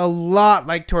feels a lot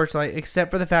like Torchlight,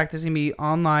 except for the fact that it's going to be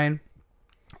online.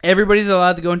 Everybody's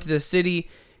allowed to go into the city.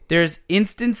 There's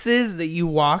instances that you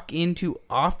walk into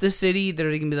off the city that are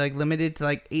going to be like limited to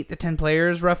like 8 to 10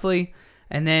 players roughly.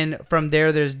 And then from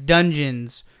there, there's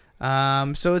dungeons.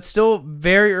 So it's still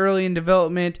very early in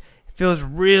development. It feels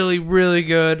really, really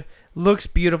good. Looks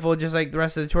beautiful, just like the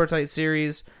rest of the Torchlight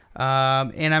series.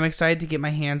 And I'm excited to get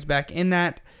my hands back in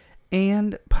that.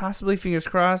 And possibly, fingers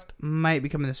crossed, might be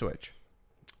coming to Switch.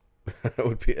 That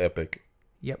would be epic.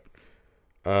 Yep.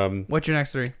 What's your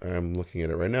next 3? I'm looking at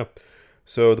it right now.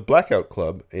 So the Blackout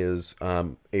Club is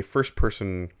a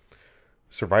first-person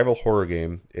survival horror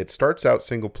game. It starts out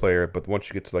single player, but once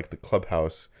you get to like the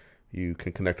clubhouse, you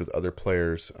can connect with other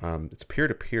players. It's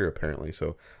peer-to-peer apparently,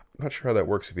 so I'm not sure how that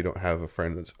works if you don't have a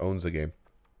friend that owns the game.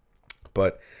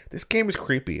 But this game is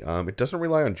creepy. It doesn't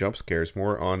rely on jump scares,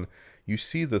 more on you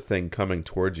see the thing coming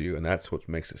towards you, and that's what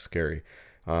makes it scary.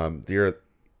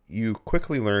 You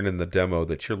quickly learn in the demo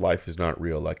that your life is not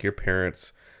real. Like your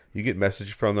parents, you get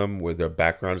messages from them where their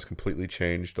background is completely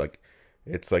changed. Like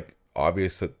it's like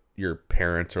obvious that your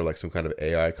parents are like some kind of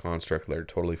AI construct. They're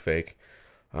totally fake.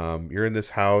 You're in this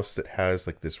house that has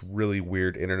like this really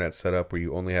weird internet setup where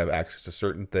you only have access to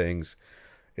certain things.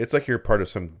 It's like you're part of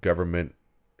some government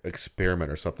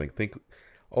experiment or something. Think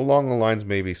along the lines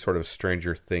maybe sort of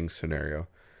Stranger Things scenario.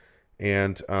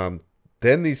 And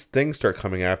then these things start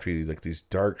coming after you, like these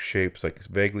dark shapes, like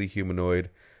vaguely humanoid,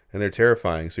 and they're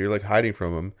terrifying. So you're like hiding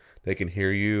from them. They can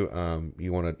hear you.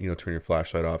 You want to turn your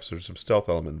flashlight off. So there's some stealth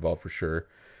element involved for sure.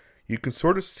 You can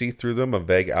sort of see through them, a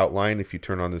vague outline, if you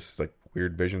turn on this like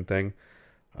weird vision thing.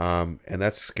 And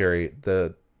that's scary.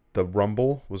 The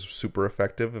rumble was super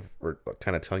effective for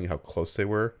kind of telling you how close they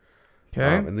were.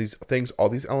 Okay. And these things, all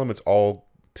these elements all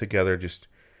together just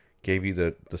gave you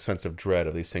the sense of dread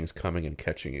of these things coming and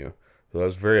catching you. So that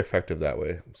was very effective that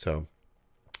way. So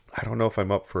I don't know if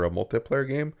I'm up for a multiplayer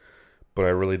game, but I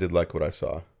really did like what I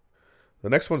saw. The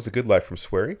next one's The Good Life from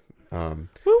Swery.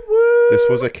 This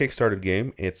was a Kickstarted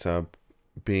game. It's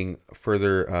being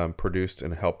further produced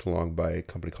and helped along by a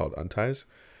company called Unties.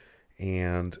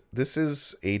 And this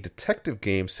is a detective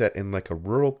game set in like a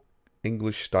rural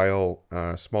English style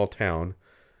small town.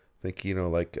 Think,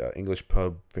 like English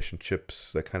pub, fish and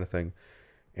chips, that kind of thing.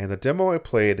 And the demo I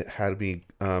played had me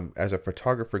as a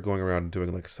photographer going around and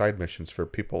doing like side missions for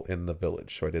people in the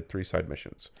village. So I did 3 side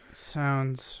missions.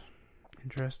 Sounds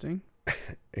interesting.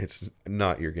 It's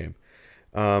not your game.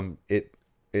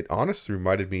 It honestly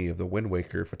reminded me of the Wind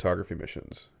Waker photography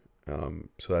missions.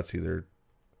 So that's either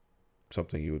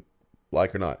something you would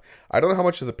like or not. I don't know how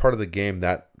much of the part of the game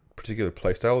that particular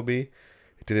playstyle will be.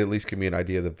 It did at least give me an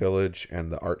idea of the village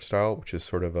and the art style, which is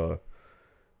sort of a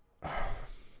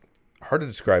hard to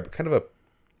describe, kind of a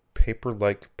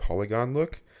paper-like polygon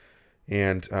look.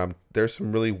 And there's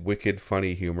some really wicked,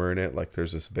 funny humor in it. Like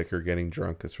there's this vicar getting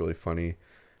drunk that's really funny.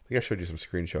 I think I showed you some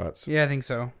screenshots. Yeah, I think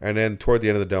so. And then toward the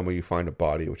end of the demo, you find a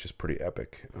body, which is pretty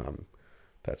epic.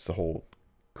 That's the whole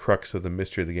crux of the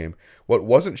mystery of the game. What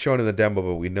wasn't shown in the demo,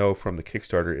 but we know from the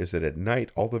Kickstarter, is that at night,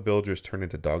 all the villagers turn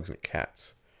into dogs and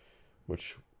cats,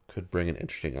 which could bring an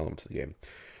interesting element to the game.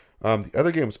 The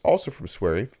other game is also from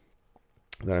Swery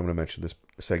that I'm going to mention this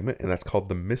segment, and that's called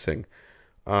The Missing.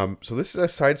 So this is a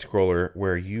side-scroller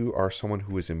where you are someone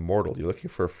who is immortal. You're looking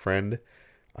for a friend.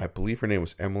 I believe her name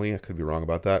was Emily. I could be wrong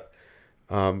about that.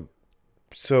 And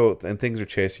things are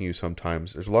chasing you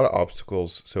sometimes. There's a lot of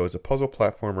obstacles, so it's a puzzle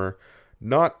platformer,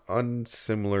 not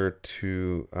unsimilar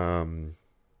to... oh,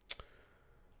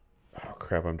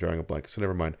 crap, I'm drawing a blank, so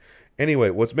never mind.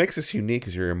 Anyway, what makes this unique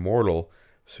is you're immortal,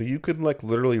 So you could like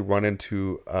literally run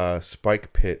into a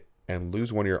spike pit and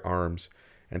lose one of your arms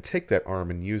and take that arm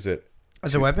and use it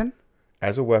As a weapon?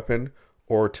 As a weapon,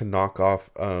 or to knock off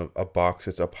a box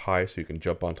that's up high so you can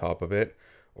jump on top of it,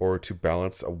 or to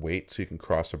balance a weight so you can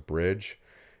cross a bridge.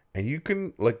 And you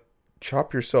can like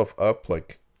chop yourself up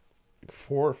like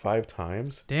 4 or 5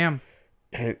 times. Damn.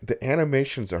 And the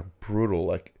animations are brutal.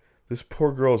 Like this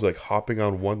poor girl is like hopping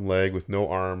on one leg with no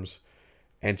arms,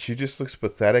 and she just looks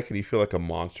pathetic, and you feel like a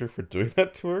monster for doing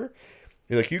that to her.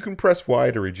 You're like, you can press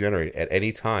Y to regenerate at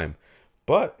any time,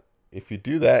 but if you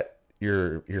do that,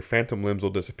 your phantom limbs will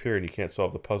disappear and you can't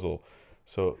solve the puzzle.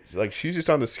 So like she's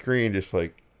just on the screen, just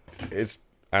like it's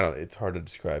hard to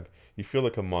describe. You feel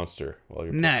like a monster while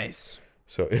you're nice.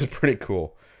 So it's pretty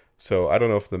cool. So I don't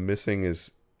know if the missing is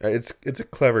it's a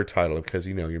clever title because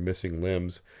you're missing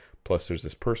limbs, plus there's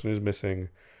this person who's missing.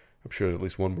 I'm sure there's at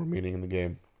least one more meaning in the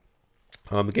game.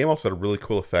 The game also had a really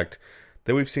cool effect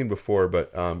that we've seen before,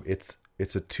 but it's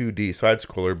a 2D side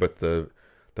scroller, but the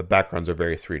backgrounds are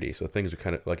very 3D. So things are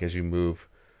kind of like as you move,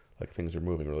 like things are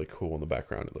moving really cool in the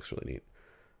background. It looks really neat.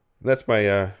 And that's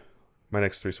my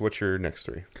next 3. So what's your next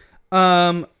 3?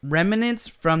 Remnants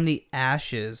from the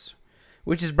Ashes,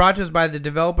 which is brought to us by the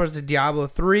developers of Diablo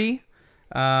 3.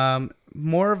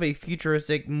 More of a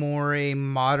futuristic, more a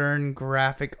modern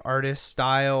graphic artist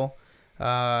style,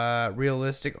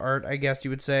 realistic art, I guess you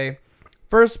would say.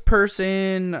 First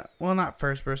person, well, not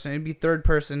first person, it'd be third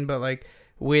person, but like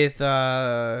with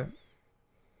like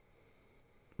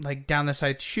down the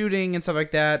sight shooting and stuff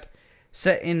like that.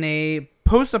 Set in a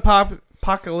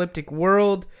post-apocalyptic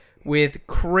world with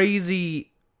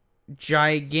crazy,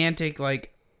 gigantic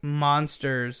like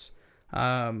monsters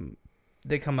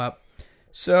that come up.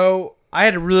 So I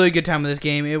had a really good time with this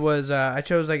game. It was I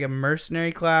chose like a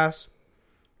mercenary class,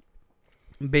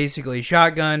 basically a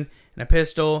shotgun and a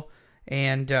pistol,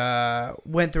 and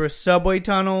went through a subway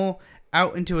tunnel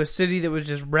out into a city that was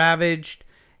just ravaged,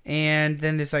 and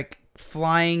then this like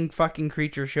flying fucking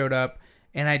creature showed up,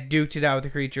 and I duked it out with the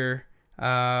creature.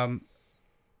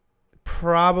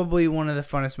 Probably one of the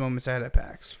funnest moments I had at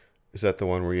PAX. Is that the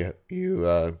one where you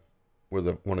were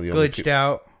one of the glitched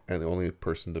out and the only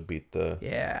person to beat the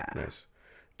nice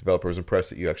developer was impressed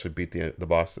that you actually beat the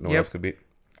boss that no one else could beat?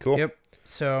 Cool. Yep.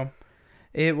 So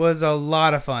it was a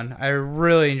lot of fun. I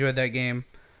really enjoyed that game.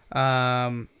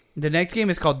 The next game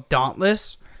is called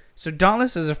Dauntless. So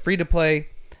Dauntless is a free-to-play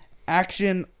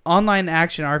online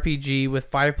action RPG with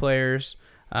 5 players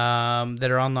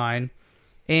that are online.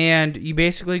 And you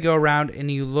basically go around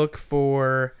and you look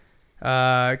for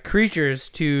creatures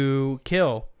to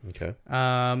kill. Okay.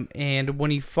 And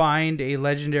when you find a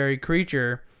legendary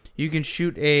creature, you can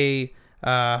shoot a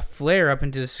flare up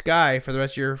into the sky for the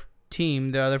rest of your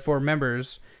team, the other 4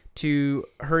 members, to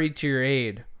hurry to your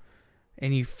aid.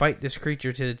 And you fight this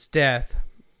creature to its death.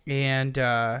 And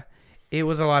it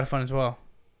was a lot of fun as well.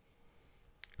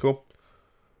 Cool.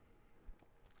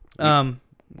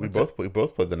 We both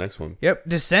played the next one. Yep,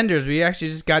 Descenders. We actually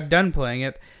just got done playing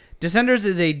it. Descenders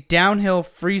is a downhill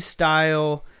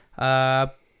freestyle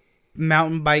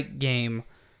mountain bike game.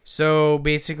 So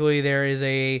basically there is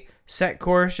a set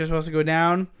course you're supposed to go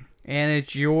down, and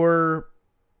it's you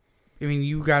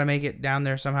got to make it down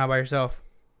there somehow by yourself.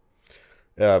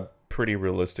 Pretty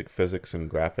realistic physics and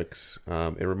graphics.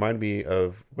 It reminded me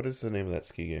of, what is the name of that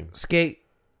ski game? Skate.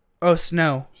 Oh,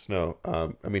 Snow. Snow.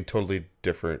 Totally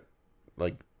different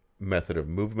like method of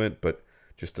movement, but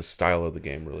just the style of the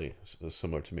game really is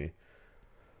similar to me.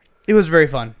 It was very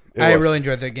fun. I really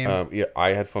enjoyed that game. Yeah,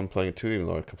 I had fun playing it too, even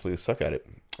though I completely suck at it.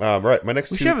 Right, my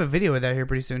next We should have a video of that here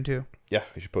pretty soon too. Yeah,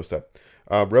 we should post that.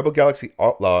 Rebel Galaxy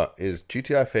Outlaw is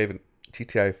GTA 5.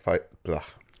 GTA 5.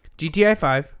 GTA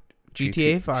 5.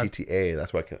 GTA 5. GTA,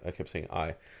 that's why I kept saying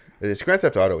I. It's Grand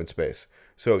Theft Auto in space.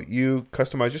 So you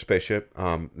customize your spaceship.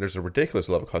 There's a ridiculous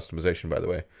level of customization, by the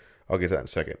way. I'll get to that in a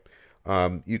second.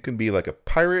 You can be like a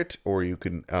pirate, or you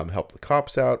can help the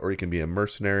cops out, or you can be a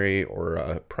mercenary, or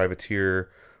a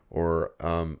privateer, or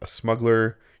a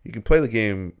smuggler. You can play the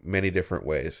game many different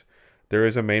ways. There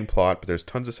is a main plot, but there's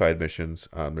tons of side missions.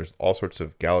 There's all sorts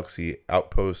of galaxy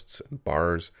outposts and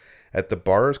bars. At the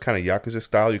bars, kind of Yakuza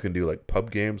style, you can do like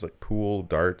pub games like pool,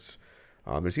 darts.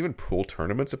 There's even pool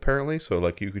tournaments apparently. So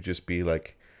like you could just be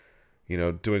like,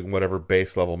 doing whatever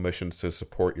base level missions to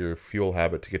support your fuel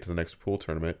habit to get to the next pool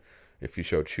tournament, if you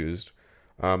so choose.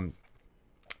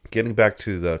 Getting back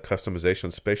to the customization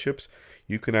of spaceships,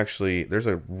 you can there's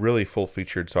a really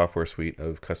full-featured software suite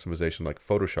of customization like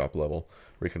Photoshop level,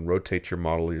 where you can rotate your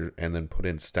model and then put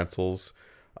in stencils,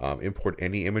 import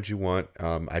any image you want.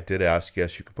 I did ask,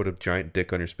 yes, you can put a giant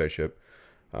dick on your spaceship.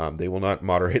 They will not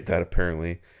moderate that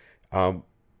apparently. One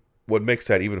what makes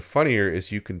that even funnier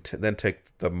is you can then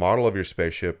take the model of your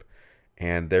spaceship,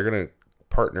 and they're going to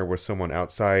partner with someone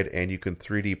outside, and you can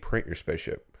 3D print your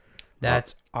spaceship.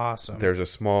 That's awesome. There's a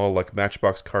small, like,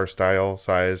 Matchbox car style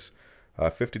size,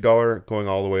 $50, going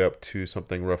all the way up to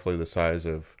something roughly the size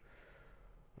of,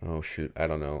 oh shoot, I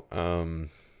don't know,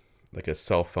 like a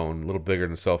cell phone, a little bigger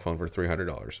than a cell phone for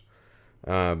 $300.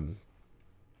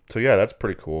 So yeah, that's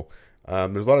pretty cool.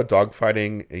 There's a lot of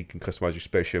dogfighting. You can customize your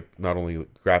spaceship not only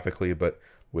graphically but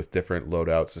with different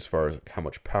loadouts as far as how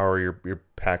much power you're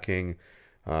packing.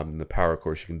 The power, of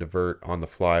course, you can divert on the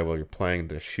fly while you're playing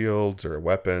to shields or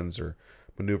weapons or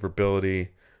maneuverability,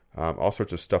 all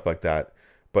sorts of stuff like that.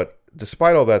 But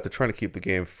despite all that, they're trying to keep the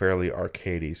game fairly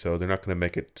arcadey, so they're not going to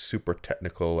make it super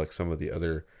technical like some of the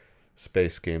other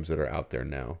space games that are out there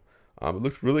now. It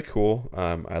looks really cool.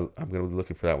 I'm going to be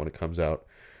looking for that when it comes out.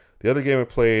 The other game I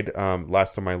played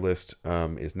last on my list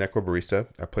is Necro Barista.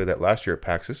 I played that last year at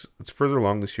PAX. It's further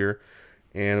along this year.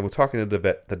 And we're talking to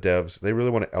the devs. They really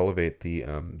want to elevate the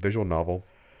visual novel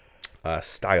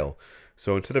style.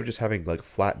 So instead of just having like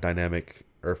flat dynamic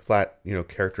or flat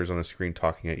characters on a screen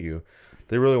talking at you,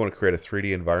 they really want to create a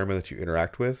 3D environment that you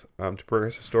interact with to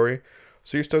progress the story.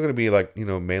 So you're still going to be like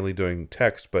mainly doing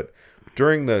text, but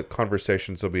during the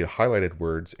conversations there'll be highlighted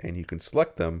words, and you can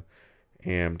select them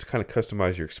and to kind of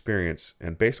customize your experience.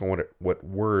 And based on what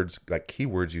words, like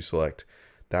keywords, you select,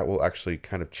 that will actually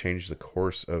kind of change the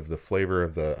course of the flavor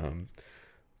of the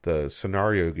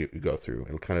scenario you go through.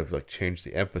 It'll kind of like change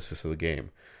the emphasis of the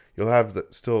game. You'll have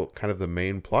still kind of the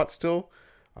main plot still,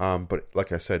 but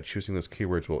like I said, choosing those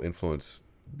keywords will influence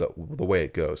the way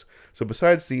it goes. So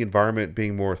besides the environment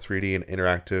being more 3D and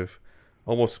interactive,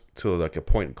 almost to like a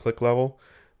point and click level,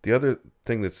 the other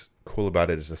thing that's cool about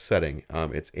it is the setting.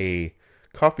 It's a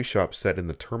coffee shop set in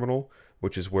the terminal,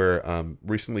 which is where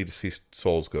recently deceased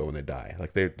souls go when they die.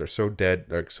 Like they're so dead,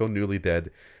 like so newly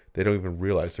dead, they don't even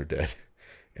realize they're dead.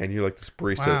 And you're like this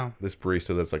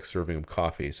barista that's like serving them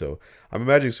coffee. So I'm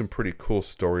imagining some pretty cool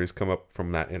stories come up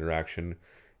from that interaction.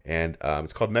 And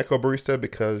it's called Necro Barista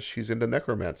because she's into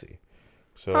necromancy.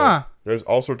 So there's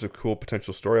all sorts of cool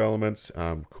potential story elements,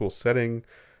 cool setting,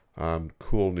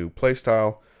 cool new play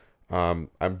style. I'm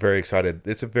very excited.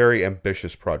 It's a very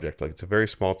ambitious project. Like it's a very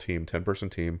small team, 10-person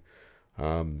team.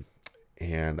 And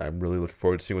I'm really looking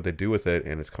forward to seeing what they do with it.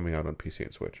 And it's coming out on PC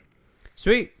and Switch.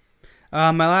 Sweet.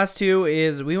 My last two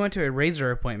is we went to a razor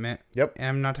appointment. Yep. And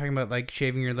I'm not talking about like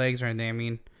shaving your legs or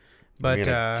anything.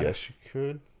 I guess you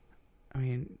could. I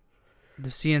mean, the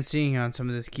CNCing on some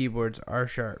of these keyboards are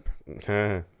sharp.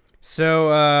 So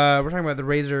we're talking about the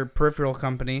Razer Peripheral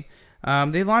Company.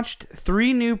 They launched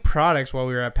 3 new products while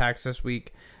we were at PAX this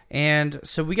week. And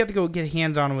so we got to go get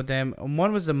hands-on with them.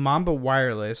 One was the Mamba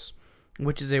Wireless,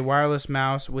 which is a wireless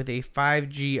mouse with a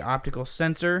 5G optical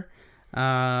sensor.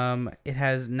 It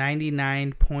has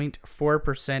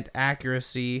 99.4%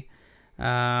 accuracy,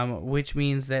 which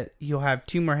means that you'll have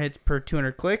 2 more hits per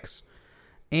 200 clicks.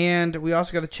 And we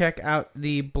also got to check out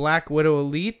the Black Widow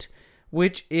Elite,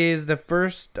 which is the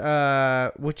first,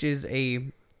 which is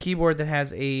a keyboard that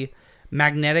has a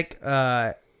magnetic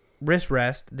wrist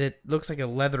rest that looks like a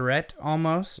leatherette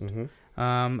almost.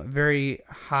 Very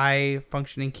high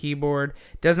functioning keyboard.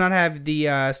 Does not have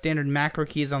the standard macro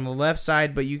keys on the left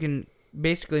side, but you can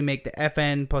basically make the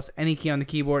FN plus any key on the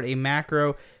keyboard a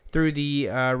macro through the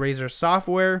Razer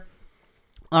software.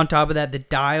 On top of that,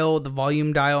 the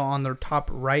volume dial on the top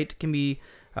right can be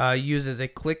used as a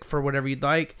click for whatever you'd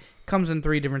like. Comes in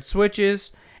 3 different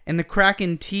switches. And the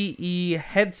Kraken TE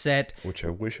headset, which I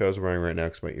wish I was wearing right now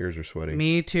because my ears are sweating.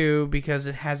 Me too, because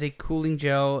it has a cooling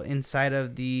gel inside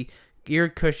of the ear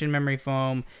cushion memory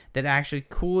foam that actually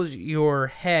cools your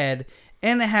head.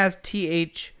 And it has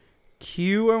THQ,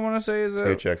 I want to say, is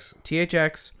it?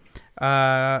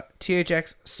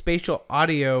 THX spatial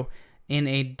audio in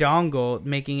a dongle,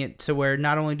 making it so where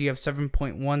not only do you have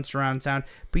 7.1 surround sound,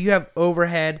 but you have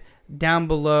overhead, down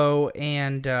below,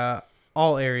 and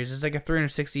all areas. It's like a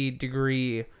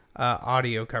 360-degree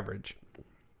audio coverage.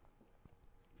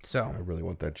 So I really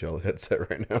want that gel headset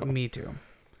right now. Me too.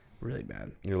 Really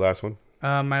bad. Your last one?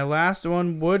 My last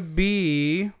one would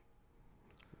be...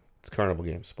 It's Carnival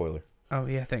Games. Spoiler. Oh,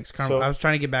 yeah, thanks. Carnival. I was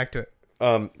trying to get back to it.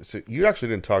 So you actually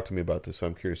didn't talk to me about this, so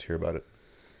I'm curious to hear about it.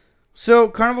 So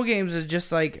Carnival Games is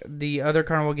just like the other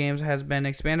Carnival Games has been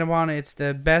expanded upon. It's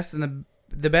the best and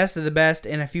the best of the best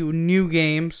and a few new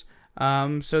games.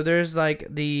 So there's like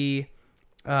the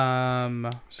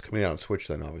it's coming out on Switch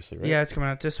then, obviously, right? Yeah, it's coming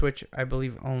out to Switch, I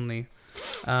believe, only.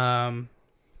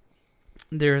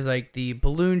 There's like the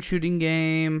balloon shooting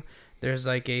game. There's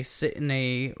like a sit in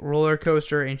a roller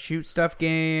coaster and shoot stuff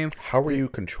game. How are you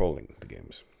controlling the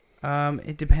games?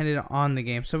 It depended on the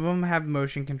game. Some of them have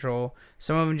motion control.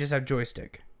 Some of them just have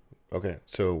joystick. Okay,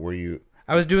 so were you...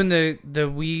 I was doing the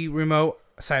Wii remote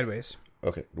sideways.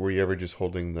 Okay, were you ever just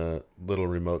holding the little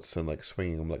remotes and like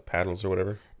swinging them like paddles or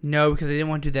whatever? No, because I didn't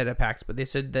want to do that at PAX, but they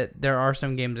said that there are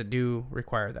some games that do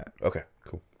require that. Okay,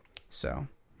 cool. So,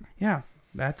 yeah,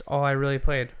 that's all I really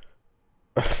played.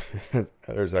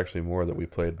 There's actually more that we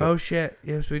played. Oh, shit.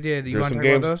 Yes, we did. You want to talk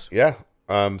games, about those? Yeah.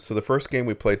 So the first game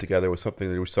we played together was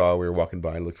something that we saw. We were walking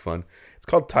by. It looked fun. It's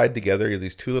called Tied Together. You have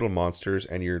these two little monsters,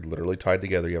 and you're literally tied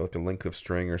together. You have like a length of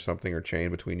string or something or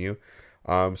chain between you.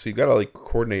 So you've got to like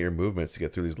coordinate your movements to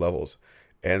get through these levels.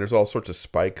 And there's all sorts of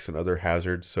spikes and other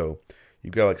hazards. So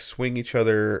you've got to like swing each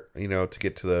other, to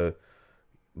get to the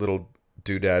little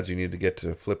doodads you need to get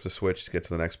to flip the switch to get to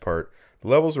the next part. The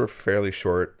levels were fairly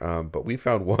short, but we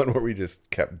found one where we just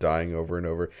kept dying over and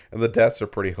over. And the deaths are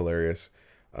pretty hilarious.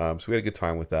 So we had a good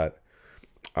time with that.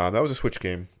 That was a Switch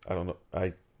game. I don't know.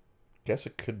 I guess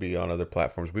it could be on other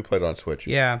platforms. We played it on Switch.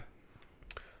 Yeah.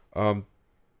 Why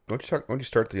don't you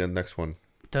start the next one?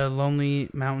 The Lonely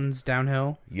Mountains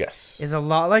Downhill. Yes. Is a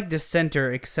lot like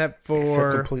Dissenter, except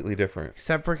completely different.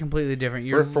 Except for completely different.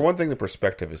 For one thing, the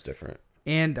perspective is different.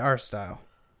 And our style.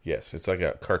 Yes, it's like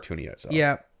a cartoony style.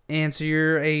 Yeah, and so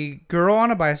you're a girl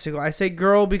on a bicycle. I say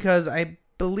girl because I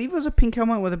believe it was a pink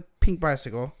helmet with a pink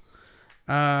bicycle.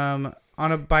 On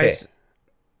a bicycle.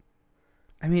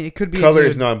 Hey. I mean, it could be color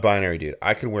is non-binary, dude.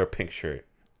 I can wear a pink shirt.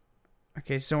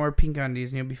 Okay, just don't wear pink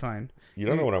undies and you'll be fine. You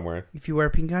don't know what I'm wearing. If you wear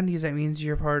pink undies, that means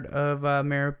you're part of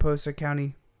Mariposa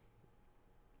County.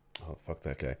 Oh, fuck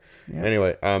that guy. Yep.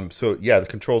 Anyway, so yeah, the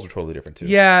controls are totally different too.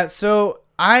 Yeah, so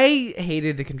I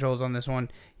hated the controls on this one.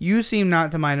 You seem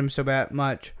not to mind them so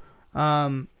much.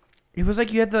 It was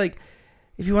like you had to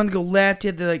if you wanted to go left, you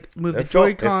had to move the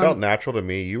Joy-Con. It felt natural to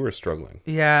me. You were struggling.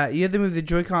 Yeah, you had to move the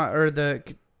Joy-Con or the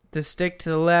stick to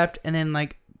the left, and then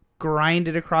grind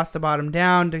it across the bottom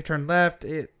down to turn left.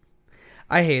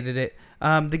 I hated it.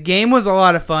 The game was a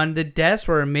lot of fun. The deaths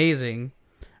were amazing.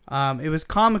 It was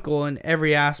comical in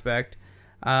every aspect.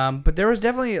 But there was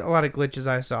definitely a lot of glitches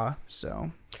I saw.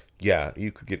 So yeah,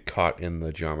 you could get caught in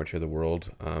the geometry of the world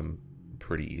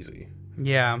pretty easy.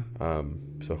 Yeah.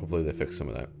 So hopefully they fix some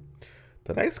of that.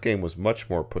 The next game was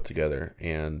much more put together,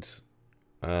 and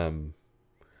I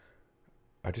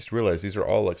just realized these are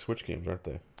all Switch games, aren't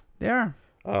they? They are.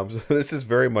 So this is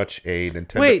very much a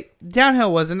Nintendo. Wait,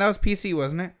 Downhill wasn't. That was PC,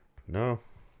 wasn't it? No.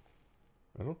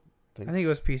 I don't think. I think it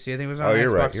was PC. I think it was on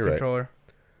Xbox controller.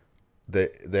 Right.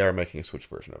 They are making a Switch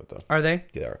version of it, though. Are they?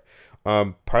 Yeah, they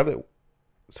are.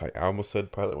 Sorry, I almost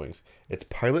said Pilot Wings. It's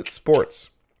Pilot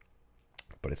Sports,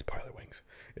 but it's Pilot Wings.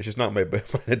 It's just not made by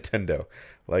Nintendo.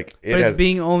 It's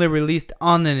being only released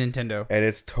on the Nintendo. And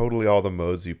it's totally all the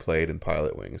modes you played in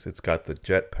Pilot Wings. It's got the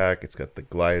jetpack. It's got the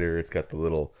glider. It's got the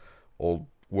little old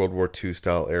World War II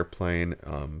style airplane.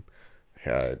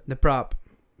 The prop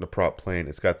plane.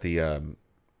 It's got the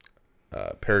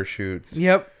parachutes.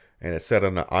 Yep. And it's set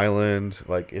on an island.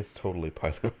 It's totally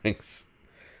Pilot Wings.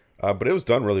 But it was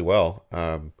done really well.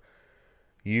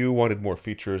 You wanted more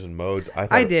features and modes.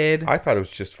 I did. I thought it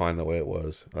was just fine the way it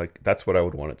was. That's what I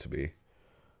would want it to be.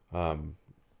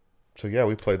 So yeah,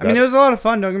 we played that. I mean, it was a lot of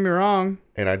fun. Don't get me wrong.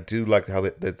 And I do like how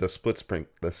the split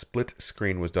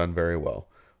screen was done very well.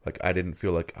 I didn't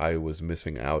feel like I was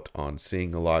missing out on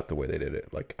seeing a lot the way they did it.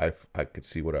 I could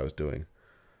see what I was doing.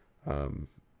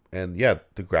 And yeah,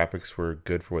 the graphics were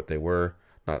good for what they were.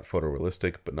 Not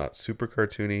photorealistic, but not super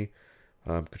cartoony.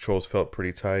 Controls felt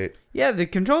pretty tight. Yeah, the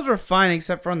controls were fine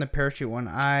except for on the parachute one.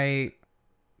 I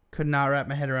could not wrap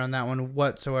my head around that one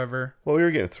whatsoever. Well, we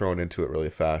were getting thrown into it really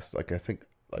fast. I think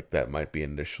that might be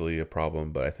initially a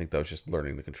problem, but I think that was just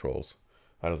learning the controls.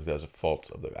 I don't think that was a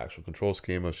fault of the actual control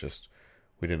scheme. It was just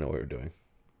we didn't know what we were doing.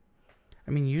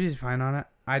 I mean, you did fine on it.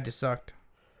 I just sucked.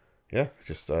 Yeah,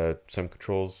 just some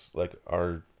controls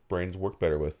our brains work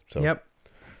better with. So. Yep.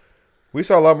 We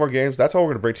saw a lot more games. That's all we're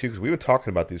going to bring to you because we've been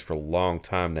talking about these for a long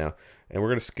time now. And we're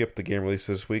going to skip the game releases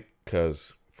this week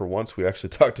because for once we actually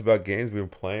talked about games we've been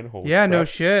playing. Holy crap. No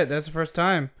shit. That's the first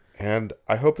time. And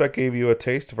I hope that gave you a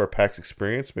taste of our PAX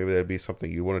experience. Maybe that'd be something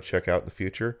you want to check out in the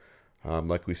future.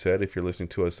 Like we said, if you're listening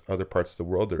to us other parts of the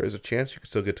world, there is a chance you can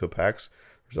still get to a PAX.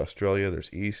 There's Australia.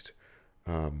 There's East.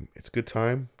 It's a good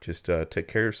time. Just take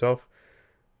care of yourself.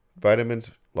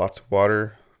 Vitamins, lots of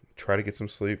water. Try to get some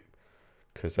sleep.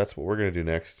 Because that's what we're going to do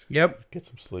next. Yep. Get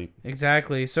some sleep.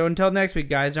 Exactly. So until next week,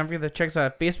 guys, don't forget to check us out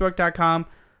at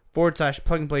Facebook.com/Plug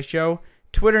and Play Show,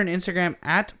 Twitter and Instagram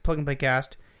at Plug and Play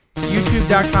Cast,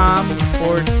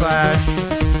 YouTube.com/Plug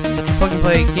and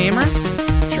Play Gamer.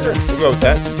 Sure. We'll go with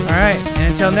that. All right.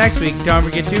 And until next week, don't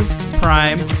forget to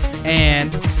prime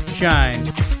and shine.